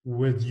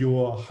with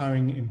your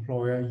hiring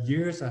employer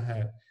years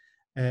ahead.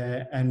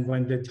 And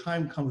when the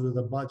time comes with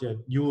the budget,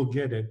 you will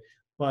get it.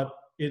 But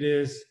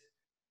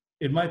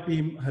it might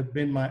have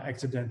been my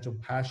accidental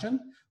passion,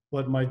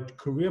 but my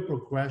career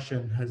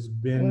progression has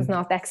been... It's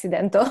not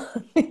accidental.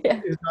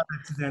 It's not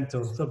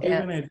accidental. So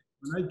given it,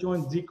 when I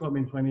joined Z Corp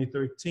in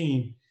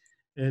 2013,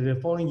 the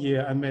following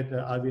year, I met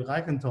Avi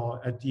Reichenthal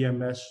at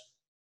DMS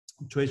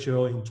trade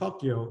show in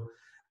Tokyo.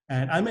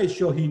 And I made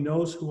sure he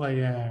knows who I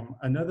am.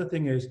 Another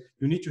thing is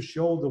you need to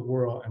show the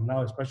world, and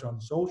now especially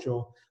on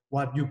social,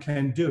 what you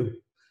can do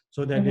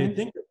so that they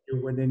think of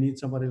you when they need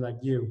somebody like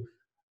you.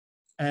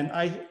 And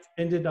I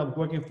ended up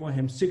working for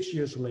him 6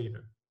 years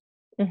later.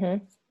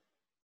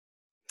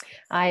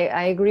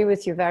 I agree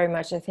with you very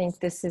much. I think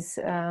this is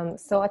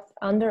so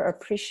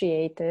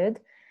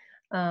underappreciated,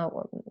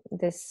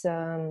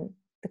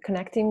 the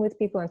connecting with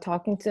people and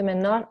talking to them, and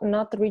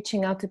not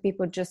reaching out to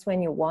people just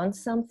when you want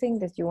something,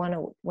 that you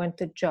want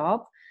a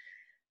job,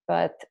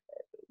 but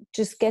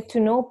just get to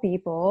know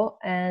people,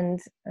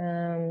 and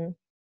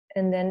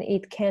then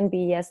it can be,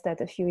 yes, that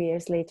a few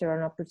years later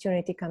an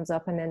opportunity comes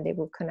up, and then they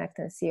will connect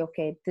and see,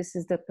 okay, this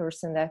is the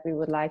person that we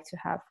would like to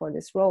have for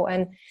this role.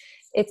 And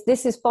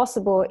this is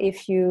possible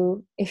if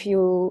you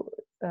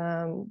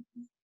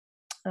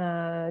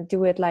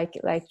do it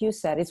like you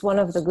said. It's one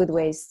of the good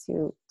ways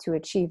to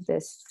achieve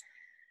this.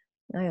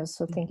 I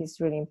also think it's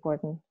really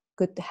important.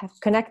 Good to have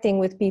connecting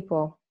with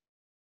people.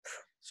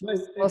 So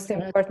most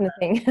important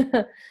thing.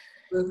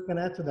 Can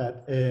I add to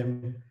that?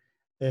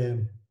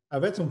 I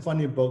read some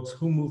funny books,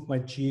 Who Moved My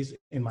Cheese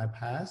in My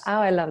Past. Oh,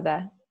 I love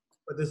that.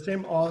 But the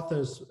same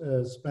author,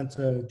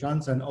 Spencer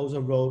Johnson, also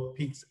wrote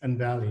Peaks and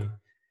Valley.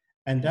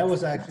 And that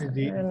was actually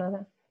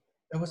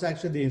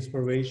the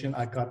inspiration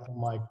I got from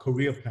my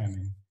career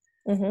planning.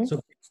 So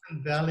Peaks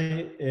and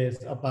Valley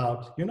is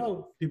about,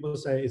 people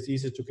say it's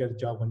easy to get a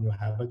job when you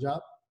have a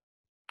job.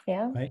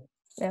 Yeah. Right?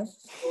 Yeah.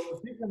 So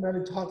Peaks and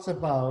Valley talks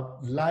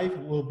about life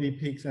will be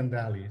peaks and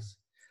valleys.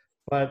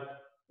 But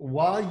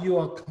while you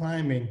are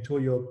climbing to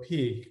your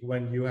peak,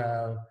 when you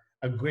have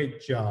a great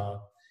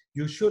job,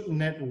 you should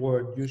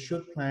network, you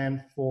should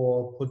plan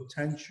for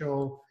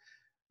potential,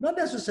 not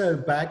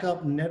necessarily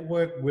backup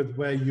network with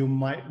where you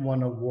might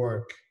want to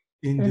work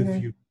in the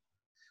future.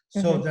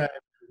 So that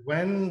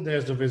when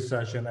there's a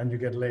recession and you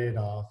get laid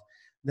off,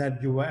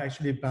 that you will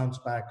actually bounce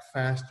back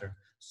faster.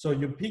 So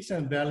your peaks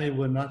and valleys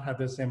will not have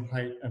the same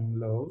height and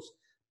lows,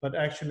 but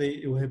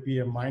actually it will be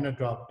a minor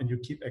drop and you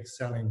keep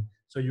excelling.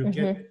 So you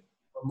get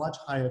a much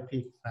higher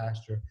peak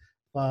faster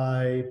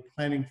by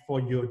planning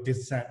for your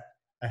descent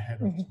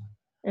ahead of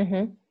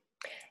time.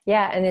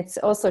 Yeah, and it's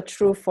also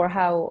true for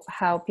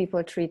how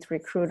people treat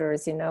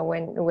recruiters.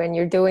 When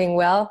you're doing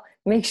well,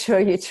 make sure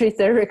you treat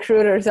the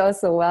recruiters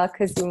also well,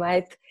 because you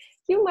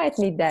might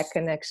need that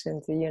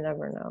connection too. You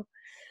never know.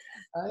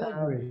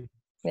 I agree.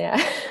 Yeah.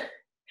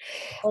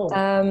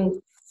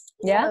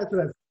 Yeah.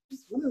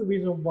 One of the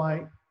reasons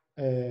why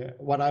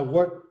what I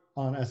work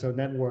on as a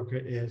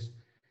networker is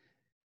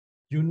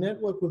you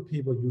network with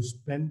people, you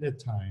spend the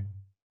time,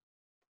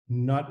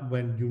 not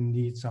when you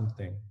need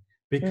something,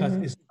 because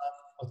it's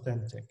not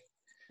authentic.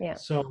 Yeah.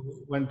 So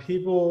when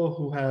people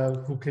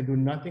who can do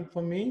nothing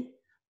for me,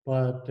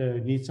 but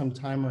need some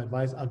time and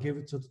advice, I'll give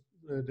it to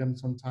them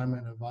some time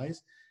and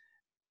advice.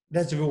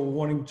 That's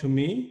rewarding to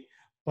me,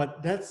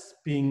 but that's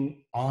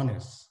being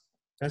honest.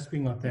 That's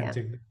being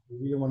authentic. Yeah. You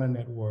really want to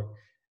network.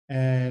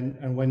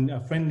 And when a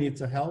friend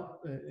needs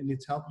help,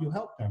 you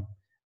help them.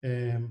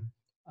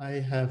 I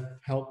have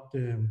helped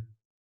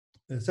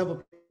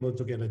several people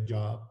to get a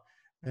job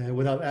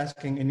without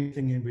asking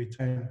anything in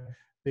return,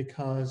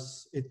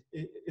 because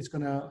it's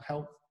going to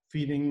help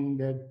feeding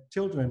their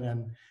children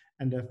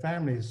and their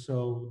families.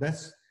 So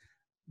that's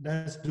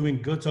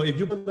doing good. So if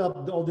you build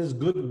up all this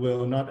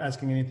goodwill, not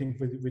asking anything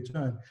for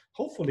return,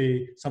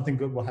 hopefully something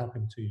good will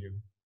happen to you.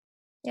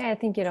 Yeah, I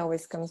think it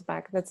always comes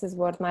back. This is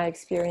what my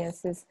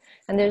experience is.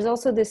 And there's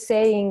also this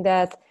saying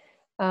that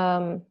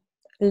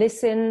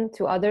listen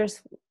to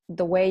others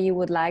the way you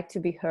would like to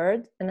be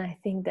heard. And I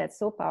think that's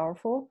so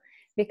powerful,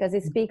 because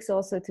it speaks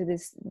also to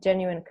this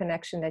genuine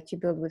connection that you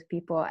build with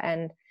people.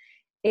 And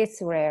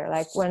it's rare.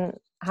 Like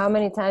how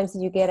many times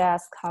did you get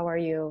asked, how are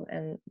you?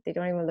 And they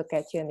don't even look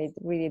at you and they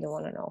really don't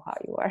want to know how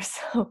you are.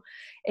 So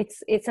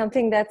it's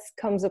something that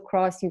comes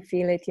across, you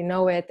feel it, you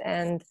know it.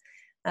 And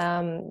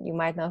you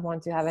might not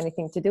want to have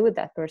anything to do with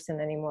that person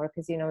anymore,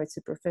 because you know it's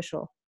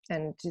superficial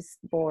and just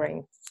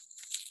boring.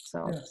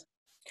 So yes.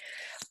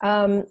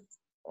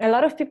 A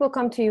lot of people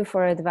come to you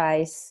for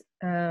advice,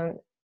 and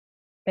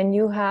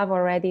you have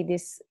already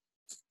this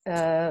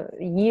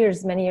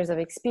many years of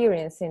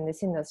experience in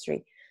this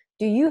industry.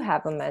 Do you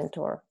have a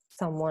mentor,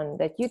 someone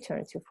that you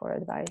turn to for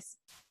advice?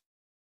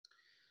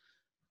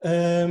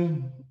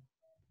 In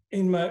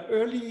my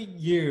early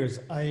years,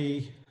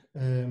 I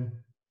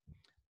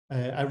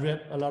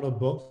read a lot of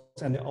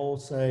books, and they all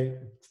say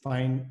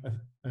find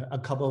a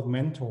couple of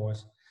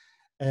mentors.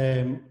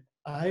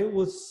 I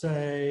would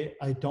say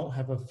I don't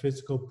have a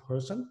physical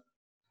person,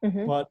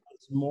 but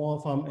it's more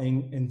from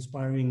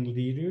inspiring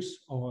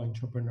leaders or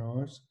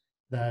entrepreneurs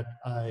that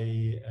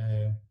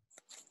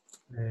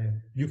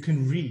you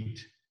can read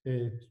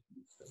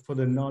for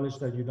the knowledge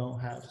that you don't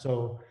have.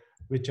 So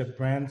Richard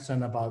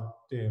Branson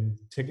about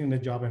taking the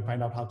job and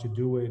find out how to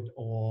do it,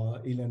 or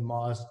Elon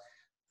Musk,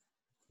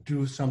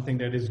 do something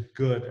that is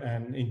good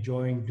and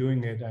enjoying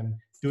doing it and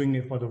doing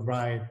it for the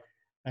ride,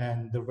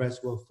 and the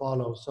rest will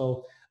follow.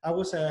 So I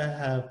would say I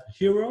have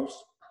heroes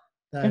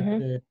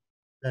that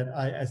that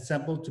I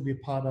assembled to be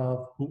part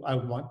of who I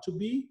want to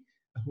be,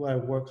 who I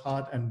work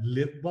hard and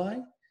live by.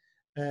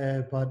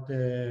 But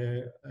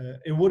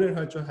it wouldn't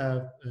hurt to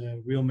have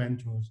real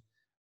mentors.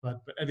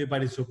 But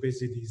everybody's so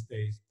busy these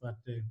days. But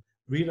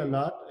read a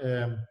lot,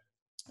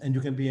 and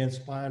you can be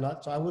inspired a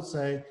lot. So I would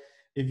say,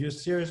 if you're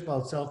serious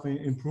about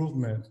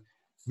self-improvement,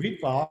 read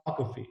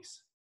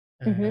biographies.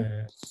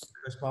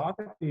 Because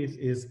biographies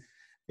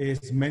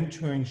is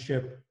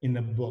mentorship in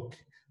a book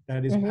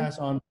that is passed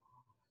on,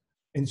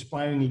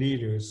 inspiring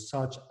leaders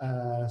such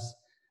as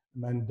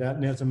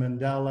Nelson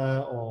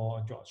Mandela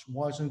or George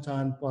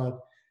Washington. But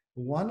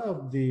one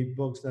of the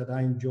books that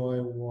I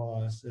enjoy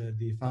was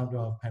the founder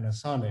of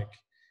Panasonic.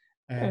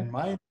 And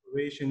my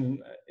inspiration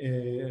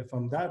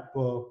from that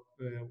book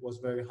was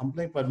very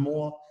humbling, but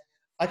more,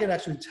 I can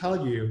actually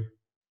tell you,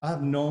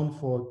 I've known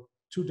for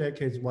 2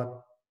 decades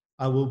what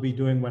I will be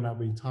doing when I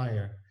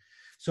retire.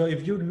 So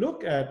if you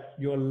look at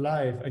your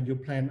life and you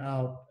plan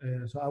out,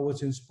 so I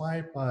was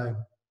inspired by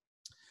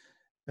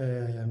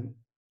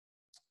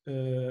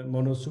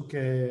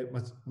Monosuke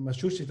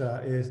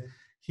Matsushita. Is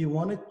he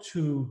wanted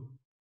to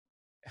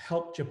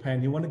help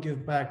Japan. He wanted to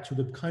give back to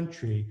the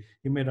country.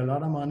 He made a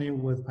lot of money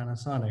with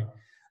Panasonic.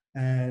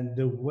 And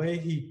the way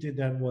he did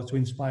that was to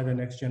inspire the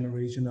next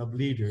generation of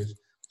leaders.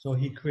 So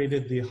he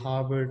created the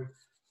Harvard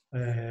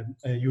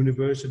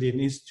University and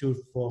Institute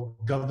for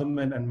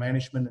Government and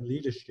Management and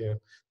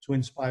Leadership to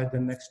inspire the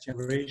next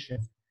generation.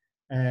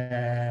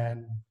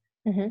 And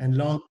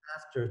long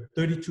after,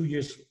 32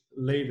 years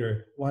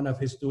later, one of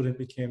his students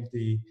became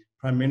the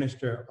Prime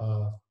Minister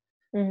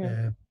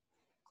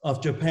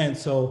of Japan.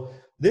 So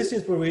this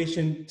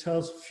inspiration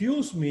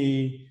fuels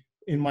me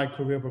in my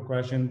career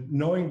progression,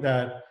 knowing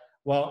that,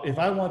 well, if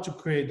I want to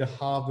create the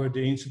Harvard,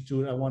 the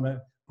Institute, I want to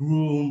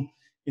groom,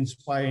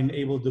 inspire,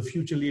 enable the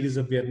future leaders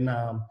of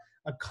Vietnam,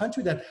 a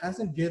country that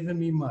hasn't given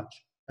me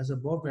much. As a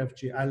born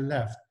refugee, I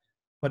left,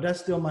 but that's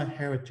still my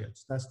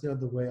heritage. That's still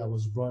the way I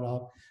was brought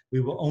up.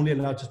 We were only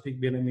allowed to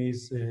speak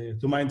Vietnamese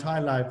through my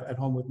entire life at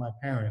home with my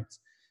parents.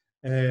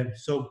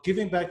 So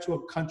giving back to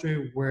a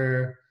country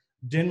where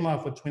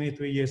Denmark for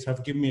 23 years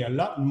have given me a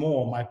lot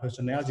more. My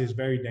personality is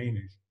very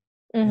Danish.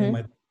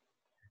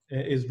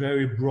 Is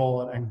very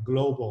broad and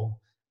global.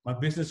 My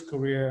business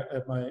career,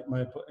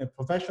 my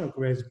professional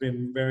career has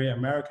been very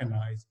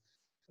Americanized,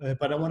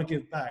 but I want to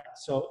give back.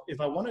 So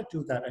if I want to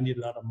do that, I need a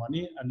lot of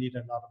money, I need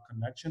a lot of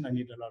connection, I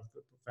need a lot of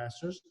good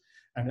professors.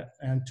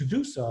 And to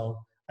do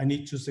so, I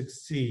need to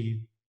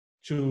succeed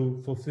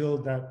to fulfill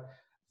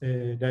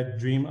that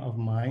dream of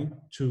mine,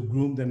 to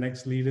groom the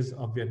next leaders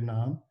of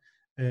Vietnam,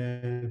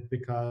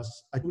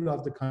 because I do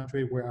love the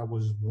country where I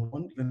was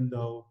born, even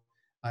though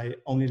I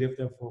only lived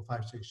there for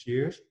 5-6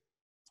 years.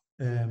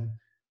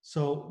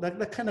 So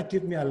that kind of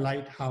gives me a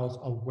lighthouse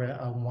of where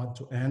I want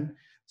to end.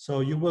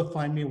 So you will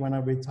find me when I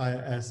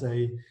retire as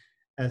a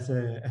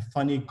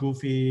funny,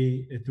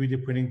 goofy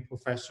 3D printing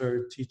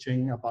professor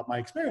teaching about my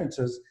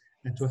experiences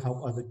and to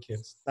help other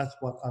kids. That's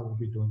what I will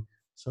be doing.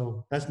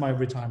 So that's my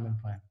retirement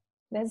plan.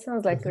 That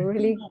sounds like a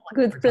really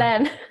good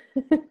plan.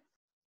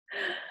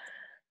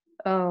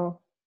 Oh,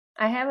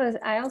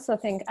 I also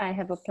think I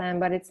have a plan,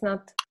 but it's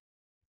not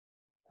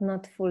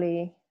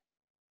fully,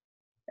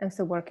 I'm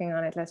still working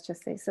on it, let's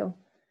just say so.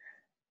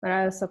 But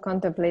I also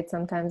contemplate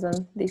sometimes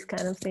on these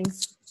kind of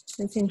things.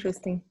 It's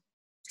interesting.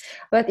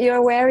 But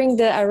you're wearing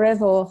the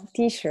Arevo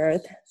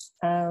t-shirt.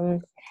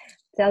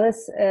 Tell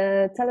us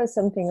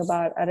something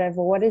about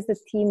Arevo. What is the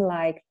team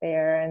like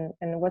there,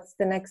 and what's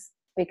the next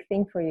big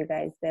thing for you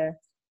guys there?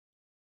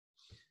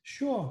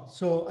 Sure.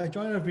 So I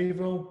joined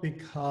Arevo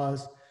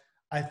because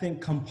I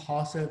think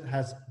composite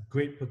has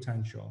great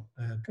potential.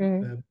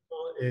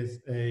 Is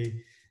a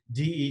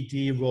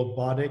DED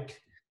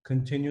robotic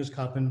continuous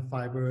carbon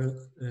fiber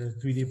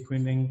 3D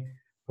printing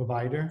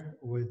provider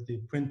with the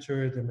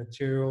printer, the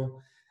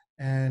material,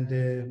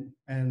 and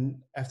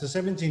after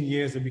 17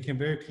 years, it became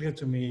very clear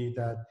to me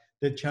that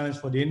the challenge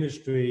for the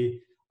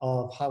industry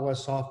of hardware,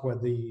 software,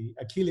 the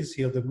Achilles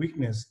heel, the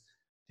weakness,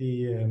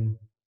 the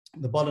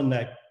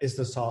bottleneck is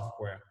the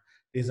software.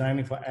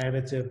 Designing for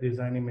additive,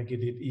 designing,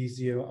 making it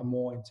easier, a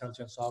more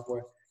intelligent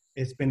software,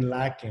 it's been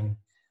lacking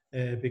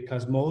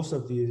because most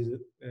of the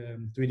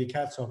 3D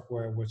CAD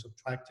software was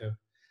subtractive.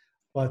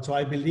 But so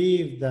I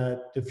believe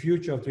that the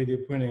future of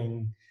 3D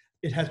printing,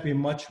 it has been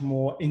much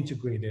more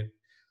integrated,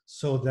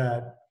 so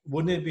that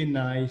wouldn't it be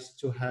nice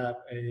to have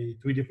a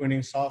 3D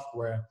printing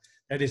software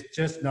that is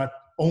just not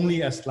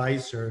only a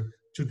slicer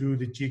to do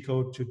the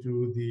G-code, to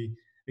do the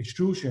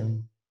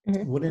extrusion.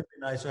 Wouldn't it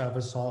be nice to have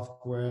a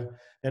software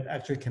that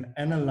actually can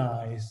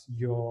analyze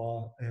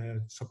your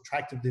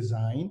subtractive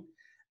design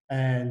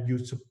and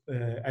use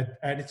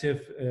additive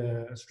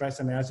stress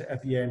analysis,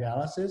 FEA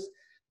analysis,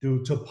 do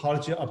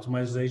topology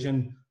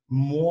optimization,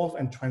 morph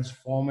and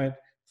transform it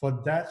for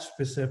that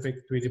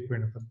specific 3D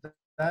printer, for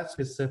that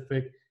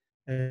specific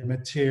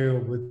material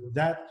with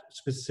that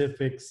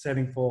specific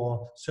setting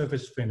for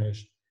surface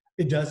finish.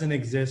 It doesn't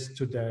exist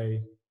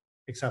today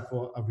except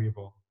for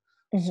Arevo.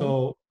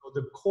 So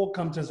the core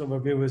competence of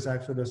Arevo is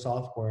actually the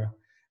software.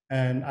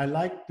 And I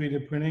like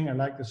 3D printing, I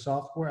like the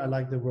software, I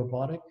like the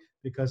robotic,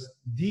 because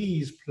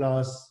these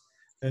plus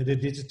the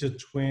digital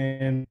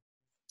twin,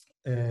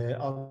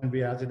 augmented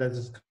reality that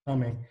is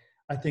coming,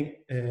 I think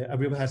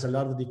Arevo has a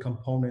lot of the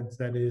components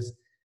that is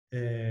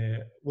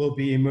will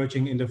be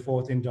emerging in the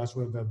fourth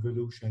industrial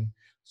revolution.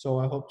 So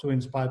I hope to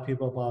inspire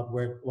people about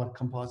what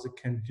composite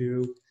can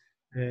do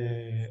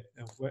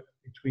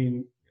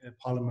between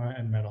polymer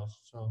and metals.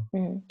 So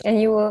and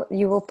you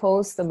will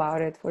post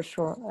about it for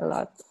sure a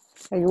lot.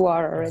 You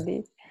are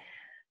already.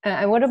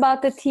 And what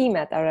about the team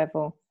at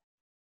Arevo?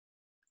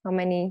 How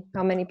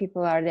many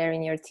people are there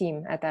in your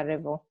team at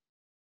Arevo?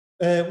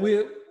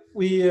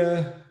 We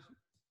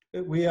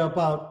are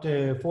about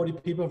 40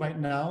 people right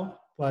now,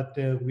 but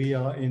we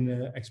are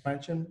in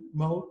expansion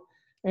mode.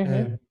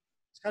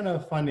 It's kind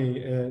of funny.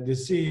 The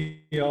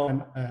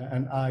CEO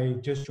and I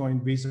just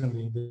joined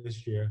recently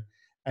this year,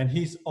 and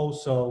he's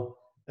also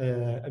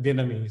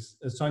Vietnamese.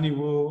 Sonny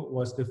Wu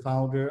was the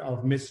founder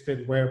of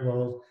Misfit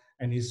Wearables,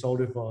 and he sold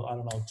it for, I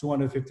don't know,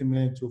 250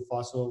 million to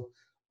Fossil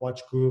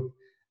Watch Group.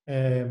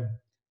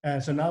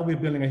 And so now we're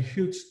building a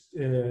huge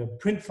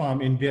print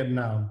farm in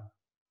Vietnam.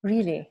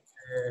 Really?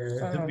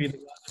 To be the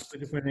largest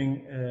 3D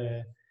printing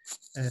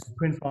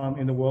print farm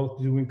in the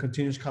world, doing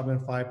continuous carbon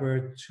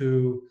fiber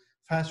to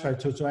fast track.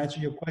 To answer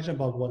your question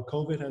about what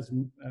COVID has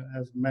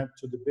meant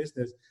to the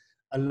business,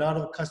 a lot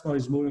of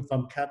customers is moving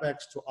from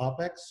CapEx to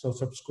OpEx. So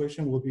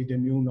subscription will be the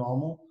new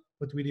normal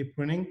for 3D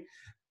printing.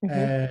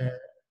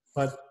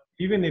 But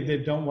even if they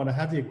don't want to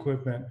have the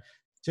equipment,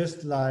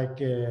 just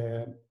like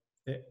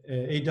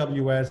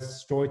AWS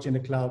storage in the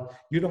cloud,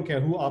 you don't care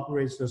who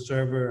operates the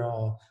server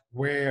or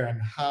where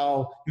and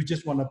how, you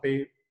just want to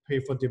pay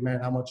for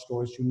demand, how much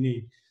storage you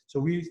need. So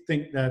we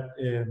think that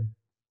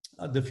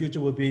the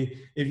future will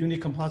be, if you need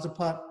composite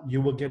part,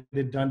 you will get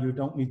it done. You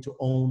don't need to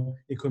own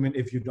equipment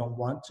if you don't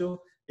want to.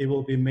 It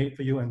will be made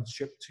for you and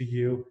shipped to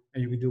you,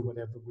 and you can do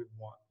whatever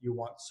you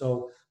want.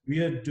 So we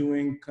are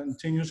doing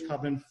continuous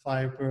carbon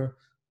fiber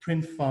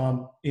print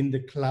farm in the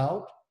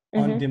cloud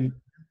on demand.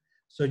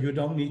 So you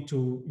don't need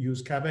to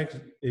use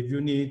CapEx. If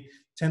you need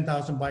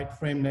 10,000 byte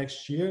frame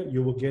next year,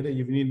 you will get it.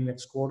 If you need the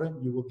next quarter,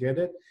 you will get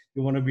it.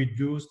 You want to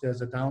reduce,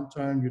 there's a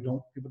downturn,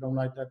 people don't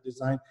like that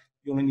design,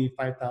 you only need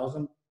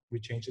 5,000, we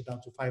change it down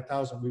to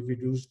 5,000, we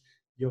reduce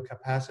your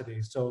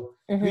capacity. So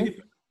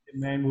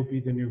demand will be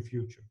the new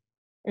future.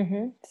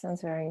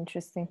 Sounds very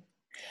interesting.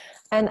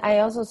 And I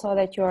also saw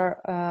that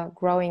you're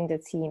growing the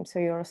team. So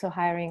you're also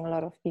hiring a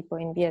lot of people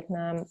in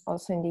Vietnam,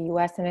 also in the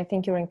US, and I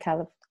think you're in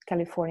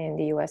California in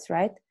the US,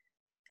 right?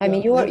 I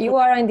mean, you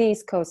are on the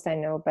East Coast, I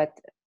know,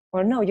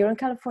 or no, you're in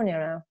California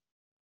now.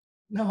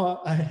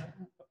 No,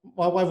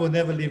 my wife will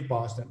never leave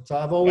Boston. So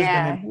I've always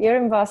been in. You're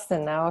in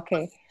Boston now,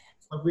 okay.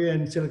 But we're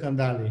in Silicon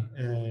Valley,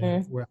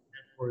 where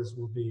headquarters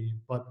will be,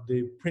 but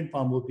the print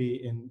farm will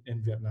be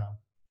in Vietnam.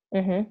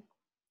 Okay.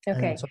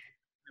 And so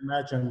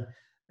imagine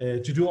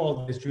to do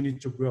all this, you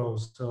need to grow.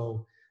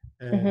 So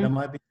there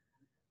might be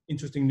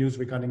interesting news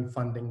regarding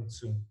funding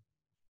soon.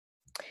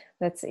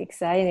 That's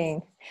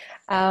exciting.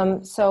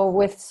 So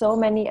with so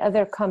many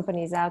other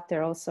companies out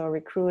there also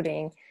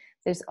recruiting,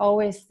 there's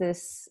always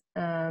this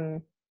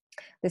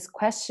this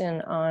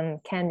question on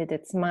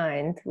candidates'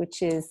 mind,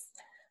 which is,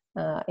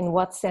 in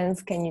what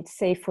sense can you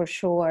say for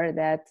sure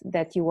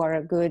that you are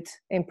a good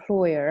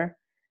employer?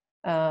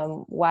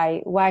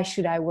 Why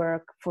should I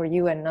work for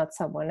you and not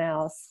someone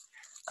else?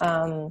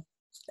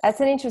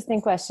 That's an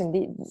interesting question.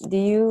 Do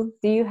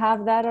you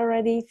have that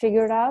already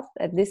figured out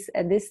at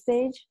this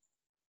stage?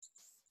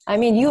 I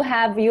mean, you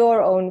have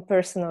your own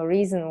personal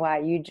reason why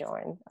you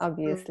joined,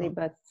 obviously,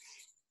 but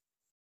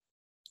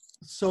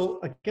so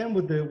again,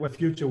 with the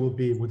future will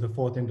be with the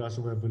fourth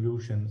industrial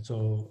revolution.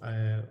 So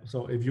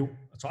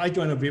I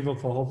joined Avivo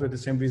for hopefully the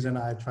same reason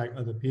I attract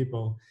other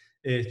people,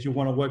 is you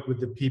want to work with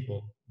the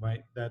people,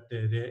 right? That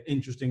they're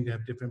interesting, they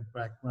have different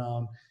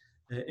background,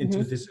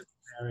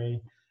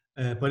 interdisciplinary,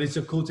 but it's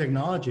a cool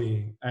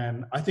technology,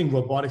 and I think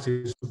robotics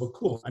is super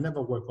cool. I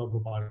never worked for a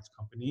robotics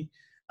company.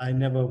 I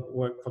never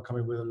worked for a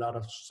company with a lot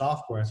of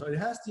software, so it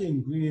has the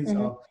ingredients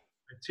of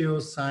material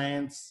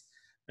science.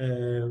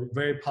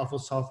 Very powerful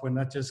software,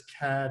 not just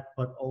CAD,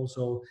 but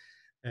also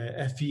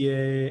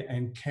FEA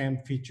and CAM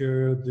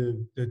feature,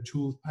 the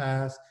tool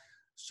path.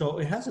 So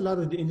it has a lot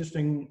of the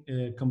interesting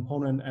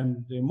component,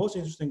 and the most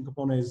interesting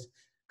component is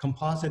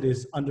composite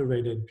is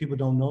underrated. People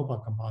don't know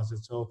about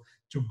composite. So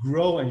to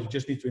grow, and you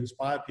just need to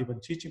inspire people,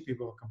 teaching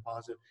people about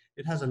composite,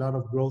 it has a lot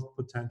of growth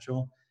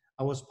potential.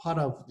 I was part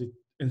of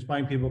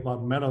inspiring people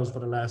about metals for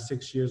the last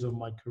 6 years of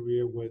my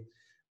career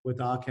with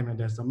Archem and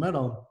Desktop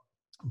Metal.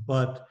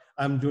 But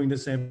I'm doing the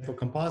same for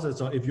composite.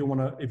 So if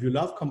you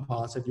love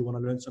composite, you want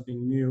to learn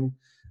something new,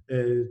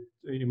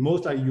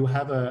 most likely you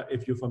have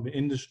if you're from the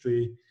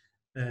industry,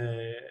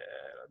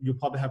 you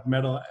probably have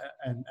metal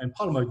and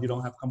polymer, you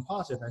don't have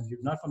composite, and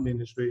you're not from the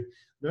industry.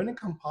 Learning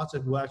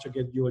composite will actually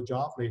get you a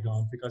job later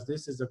on, because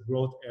this is a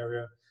growth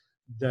area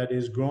that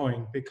is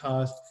growing.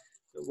 Because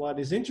what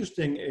is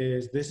interesting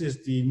is this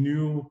is the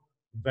new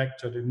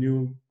vector, the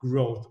new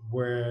growth,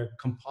 where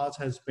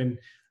composite has been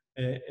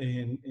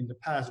in the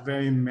past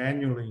very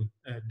manually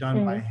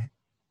done by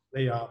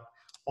layout,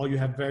 or you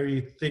have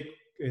very thick,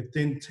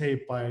 thin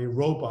tape by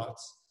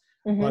robots.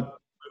 But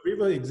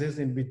Avivo exists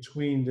in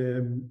between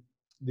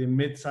the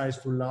mid-size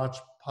to large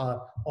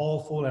part, all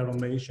full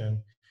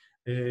automation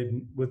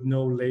with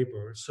no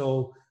labor.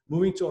 So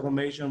moving to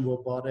automation,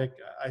 robotic,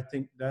 I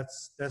think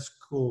that's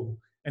cool.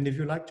 And if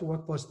you like to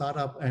work for a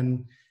startup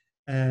and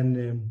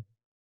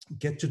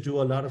get to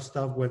do a lot of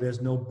stuff where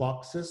there's no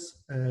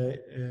boxes,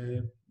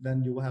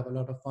 then you will have a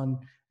lot of fun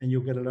and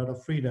you'll get a lot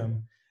of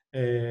freedom.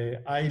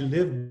 I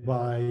live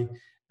by,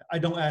 I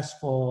don't ask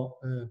for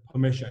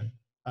permission,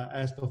 I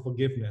ask for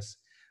forgiveness.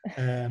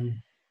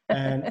 And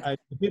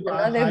the people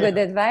another I hire, good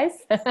advice.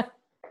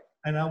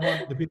 And I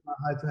want the people I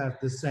hire to have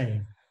the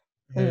same,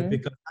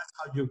 because that's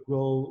how you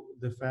grow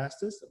the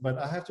fastest. But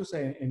I have to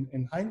say,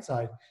 in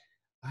hindsight,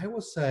 I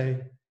would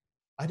say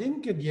I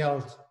didn't get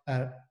yelled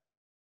at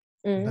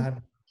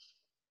that,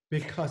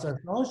 because as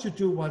long as you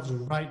do what's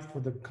right for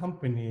the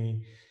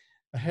company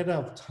ahead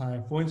of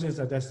time. For instance,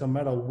 at Desktop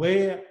Metal,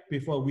 way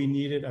before we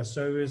needed a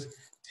service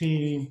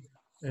team,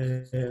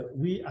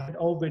 we had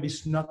already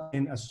snuck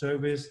in a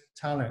service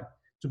talent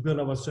to build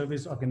our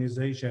service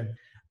organization.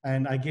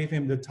 And I gave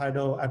him the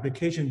title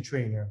application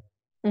trainer,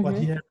 but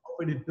he had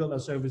already built a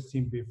service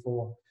team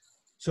before.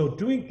 So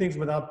doing things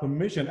without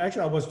permission,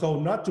 actually I was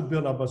told not to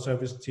build up a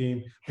service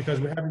team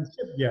because we haven't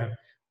shipped yet.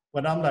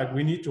 But I'm like,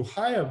 we need to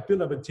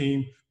build up a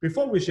team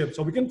before we ship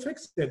so we can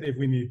fix it if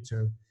we need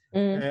to. So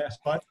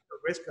I took a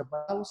risk,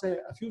 but I would say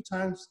a few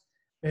times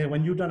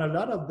when you've done a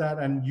lot of that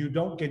and you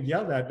don't get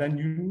yelled at, then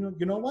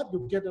you know what,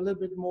 you get a little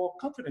bit more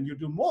confident, you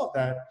do more of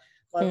that.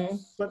 But at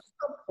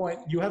some point,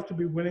 you have to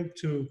be willing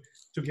to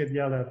get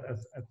yelled at,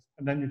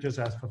 and then you just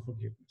ask for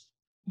forgiveness.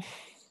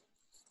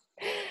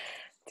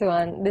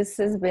 Tuan, this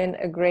has been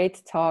a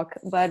great talk.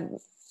 But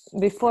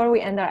before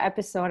we end our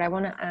episode, I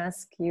want to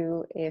ask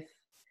you if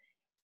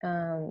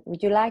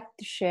would you like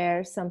to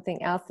share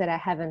something else that I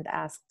haven't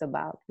asked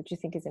about, which you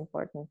think is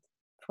important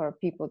for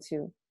people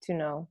to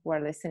know who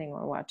are listening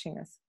or watching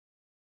us?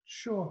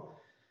 Sure.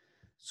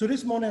 So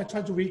this morning I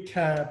tried to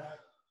recap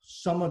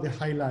some of the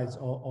highlights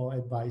or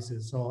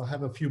advices. So I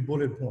have a few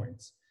bullet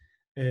points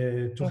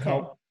to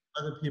help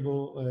other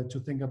people to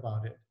think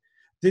about it.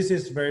 This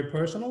is very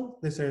personal.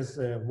 This is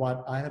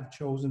what I have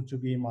chosen to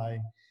be my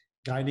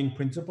guiding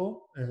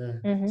principle.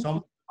 Some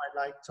you might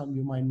like, some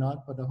you might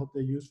not, but I hope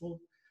they're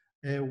useful.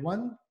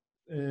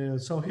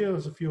 So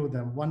here's a few of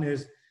them. One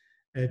is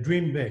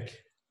dream big.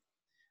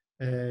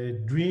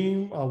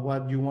 Dream of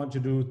what you want to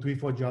do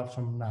 3-4 jobs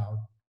from now.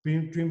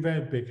 Dream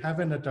very big,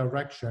 having a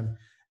direction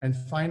and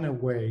find a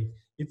way.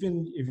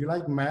 Even if you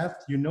like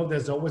math, you know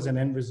there's always an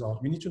end result.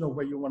 You need to know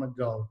where you want to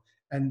go.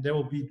 And there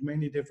will be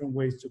many different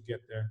ways to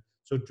get there.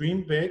 So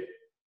dream big,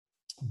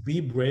 be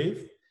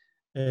brave,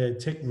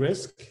 take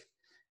risk.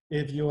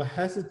 If you're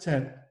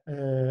hesitant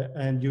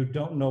and you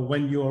don't know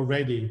when you're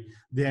ready,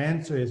 the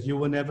answer is you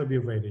will never be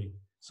ready.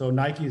 So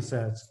Nike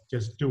says,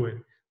 just do it.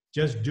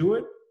 Just do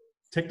it,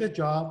 take the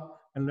job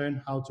and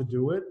learn how to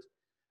do it.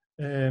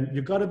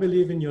 You got to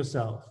believe in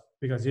yourself,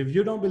 because if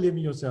you don't believe in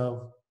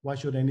yourself, why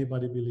should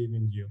anybody believe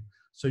in you?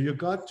 So you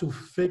got to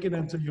fake it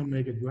until you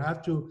make it. You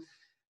have to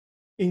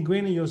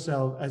ingrain in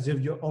yourself as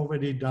if you've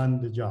already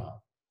done the job,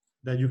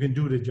 that you can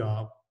do the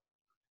job.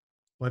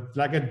 But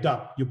like a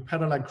duck, you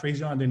pedal like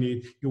crazy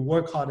underneath. You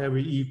work hard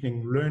every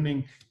evening,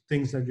 learning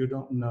things that you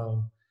don't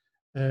know.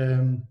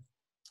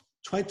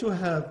 Try to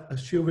have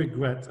as few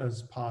regrets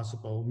as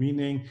possible,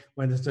 meaning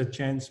when there's a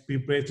chance, be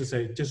brave to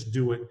say, just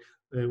do it.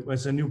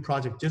 As a new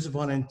project, just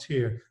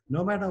volunteer.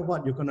 No matter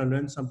what, you're going to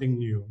learn something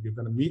new. You're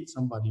going to meet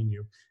somebody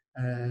new.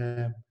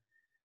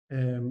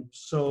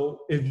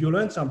 So if you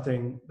learn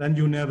something, then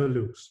you never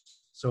lose.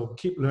 So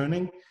keep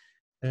learning.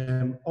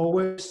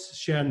 Always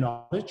share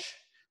knowledge,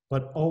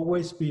 but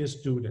always be a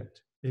student.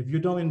 If you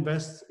don't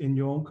invest in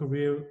your own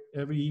career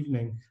every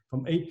evening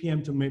from 8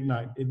 p.m. to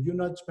midnight, if you're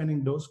not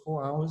spending those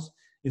 4 hours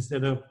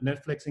instead of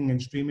Netflixing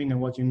and streaming and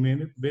watching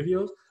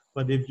videos,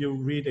 but if you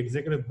read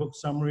executive book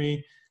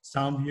summary,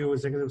 SoundView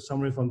executive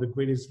summary from the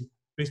greatest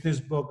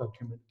business book or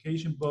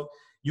communication book,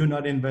 you're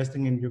not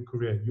investing in your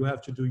career. You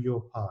have to do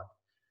your part.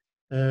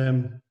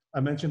 I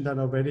mentioned that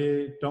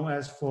already. Don't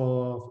ask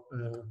for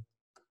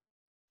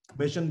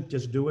permission,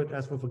 just do it.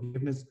 Ask for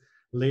forgiveness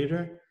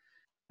later.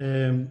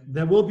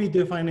 There will be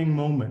defining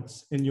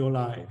moments in your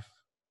life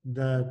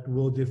that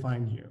will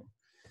define you.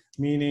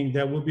 Meaning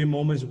there will be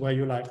moments where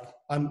you're like,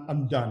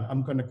 I'm done,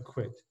 I'm gonna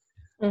quit.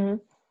 Mm-hmm.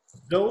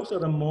 Those are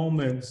the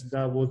moments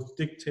that will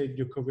dictate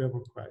your career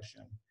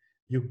progression.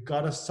 You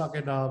gotta suck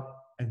it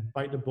up and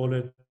bite the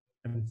bullet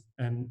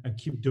and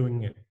keep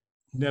doing it.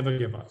 Never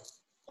give up.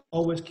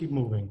 Always keep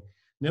moving.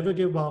 Never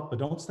give up, but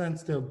don't stand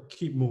still,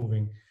 keep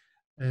moving.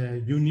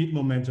 You need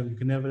momentum. You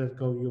can never let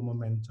go of your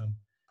momentum.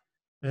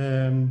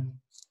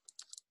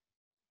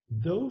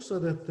 Those are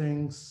the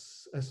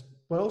things,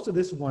 but also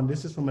this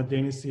is from a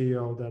Danish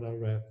CEO that I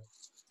read.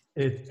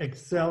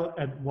 Excel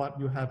at what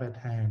you have at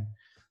hand.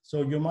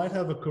 So you might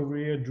have a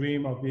career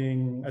dream of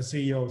being a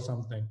CEO or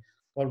something,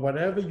 but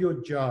whatever your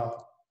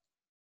job,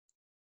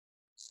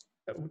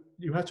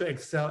 you have to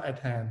excel at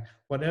hand.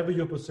 Whatever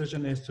your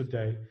position is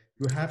today,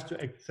 you have to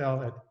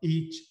excel at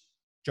each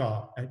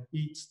job, at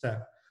each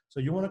step. So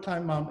you want to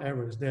climb Mount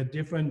Everest, there are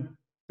different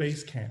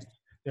base camps,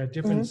 there are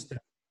different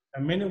steps.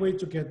 There are many ways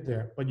to get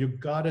there, but you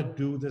gotta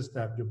do the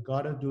step, you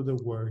gotta do the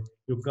work,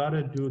 you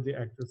gotta do the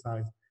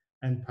exercise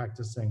and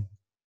practicing.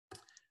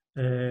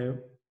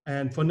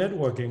 And for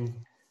networking,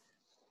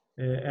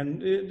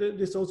 and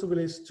this also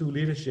relates to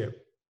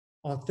leadership,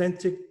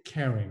 authentic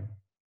caring.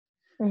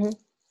 Mm-hmm.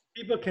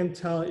 People can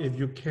tell if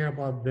you care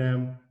about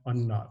them or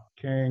not.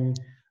 Caring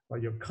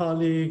about your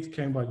colleagues,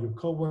 caring about your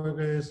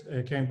coworkers,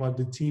 caring about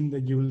the team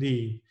that you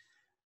lead.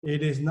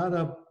 It is not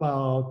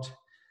about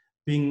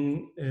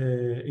being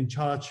in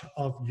charge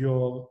of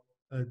your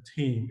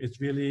team. It's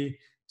really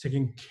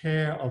taking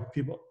care of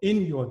people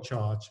in your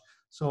charge.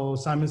 So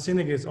Simon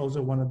Sinek is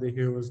also one of the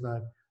heroes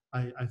that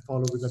I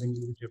follow regarding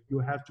leadership. You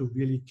have to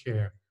really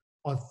care,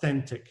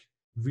 authentic,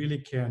 really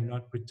care,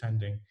 not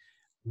pretending.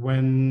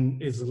 When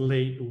it's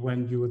late,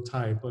 when you are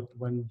tired, but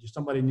when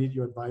somebody needs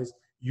your advice,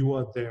 you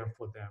are there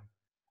for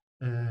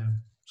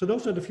them. So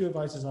those are the few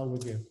advices I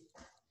would give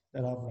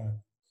that I've learned.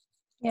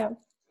 Yeah,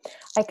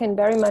 I can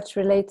very much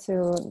relate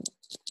to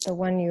the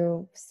one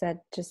you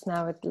said just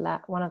now at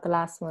one of the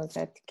last ones,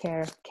 that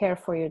care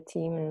for your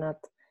team and not,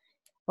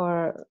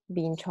 or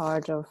be in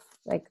charge of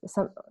like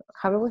some,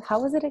 how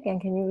was it again?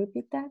 Can you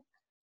repeat that?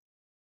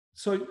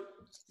 So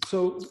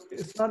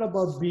it's not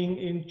about being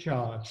in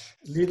charge.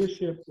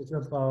 Leadership is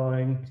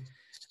about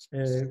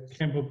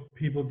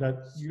people that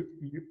you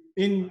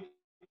in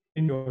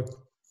your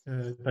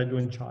that you're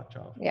in charge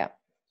of. Yeah,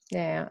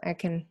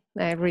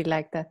 I really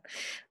like that.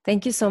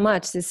 Thank you so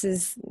much.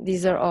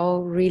 These are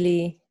all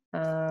really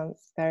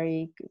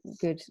very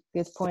good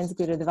points,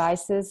 good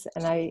advices,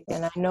 and I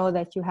know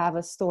that you have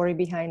a story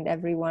behind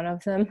every one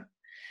of them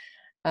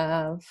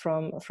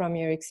from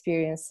your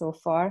experience so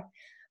far.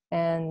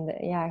 And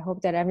yeah, I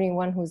hope that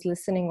everyone who's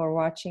listening or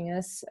watching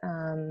us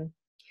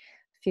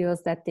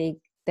feels that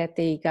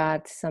they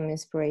got some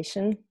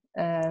inspiration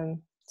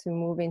to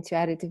move into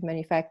additive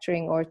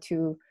manufacturing or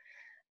to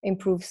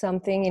improve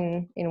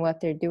something in what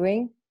they're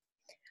doing.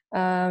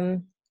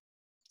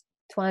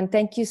 Tuan,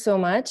 thank you so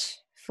much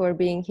for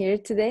being here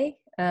today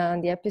on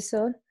the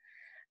episode.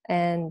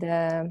 And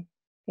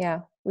yeah,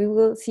 we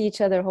will see each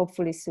other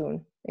hopefully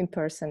soon in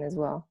person as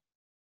well.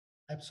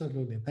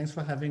 Absolutely. Thanks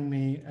for having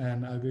me,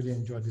 and I really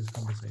enjoyed this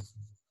conversation.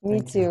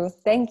 Me too.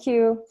 Thank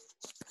you.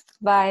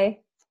 Bye.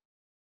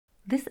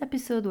 This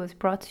episode was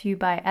brought to you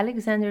by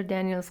Alexander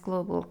Daniels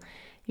Global,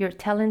 your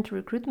talent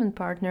recruitment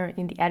partner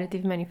in the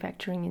additive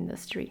manufacturing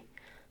industry.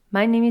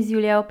 My name is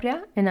Julia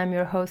Opria, and I'm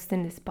your host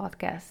in this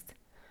podcast.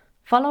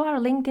 Follow our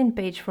LinkedIn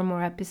page for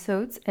more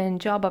episodes and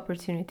job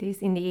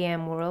opportunities in the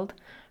AM world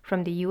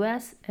from the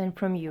US and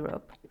from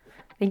Europe.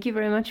 Thank you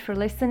very much for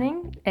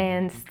listening,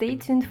 and stay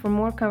tuned for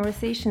more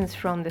conversations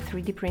from the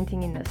 3D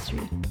printing industry.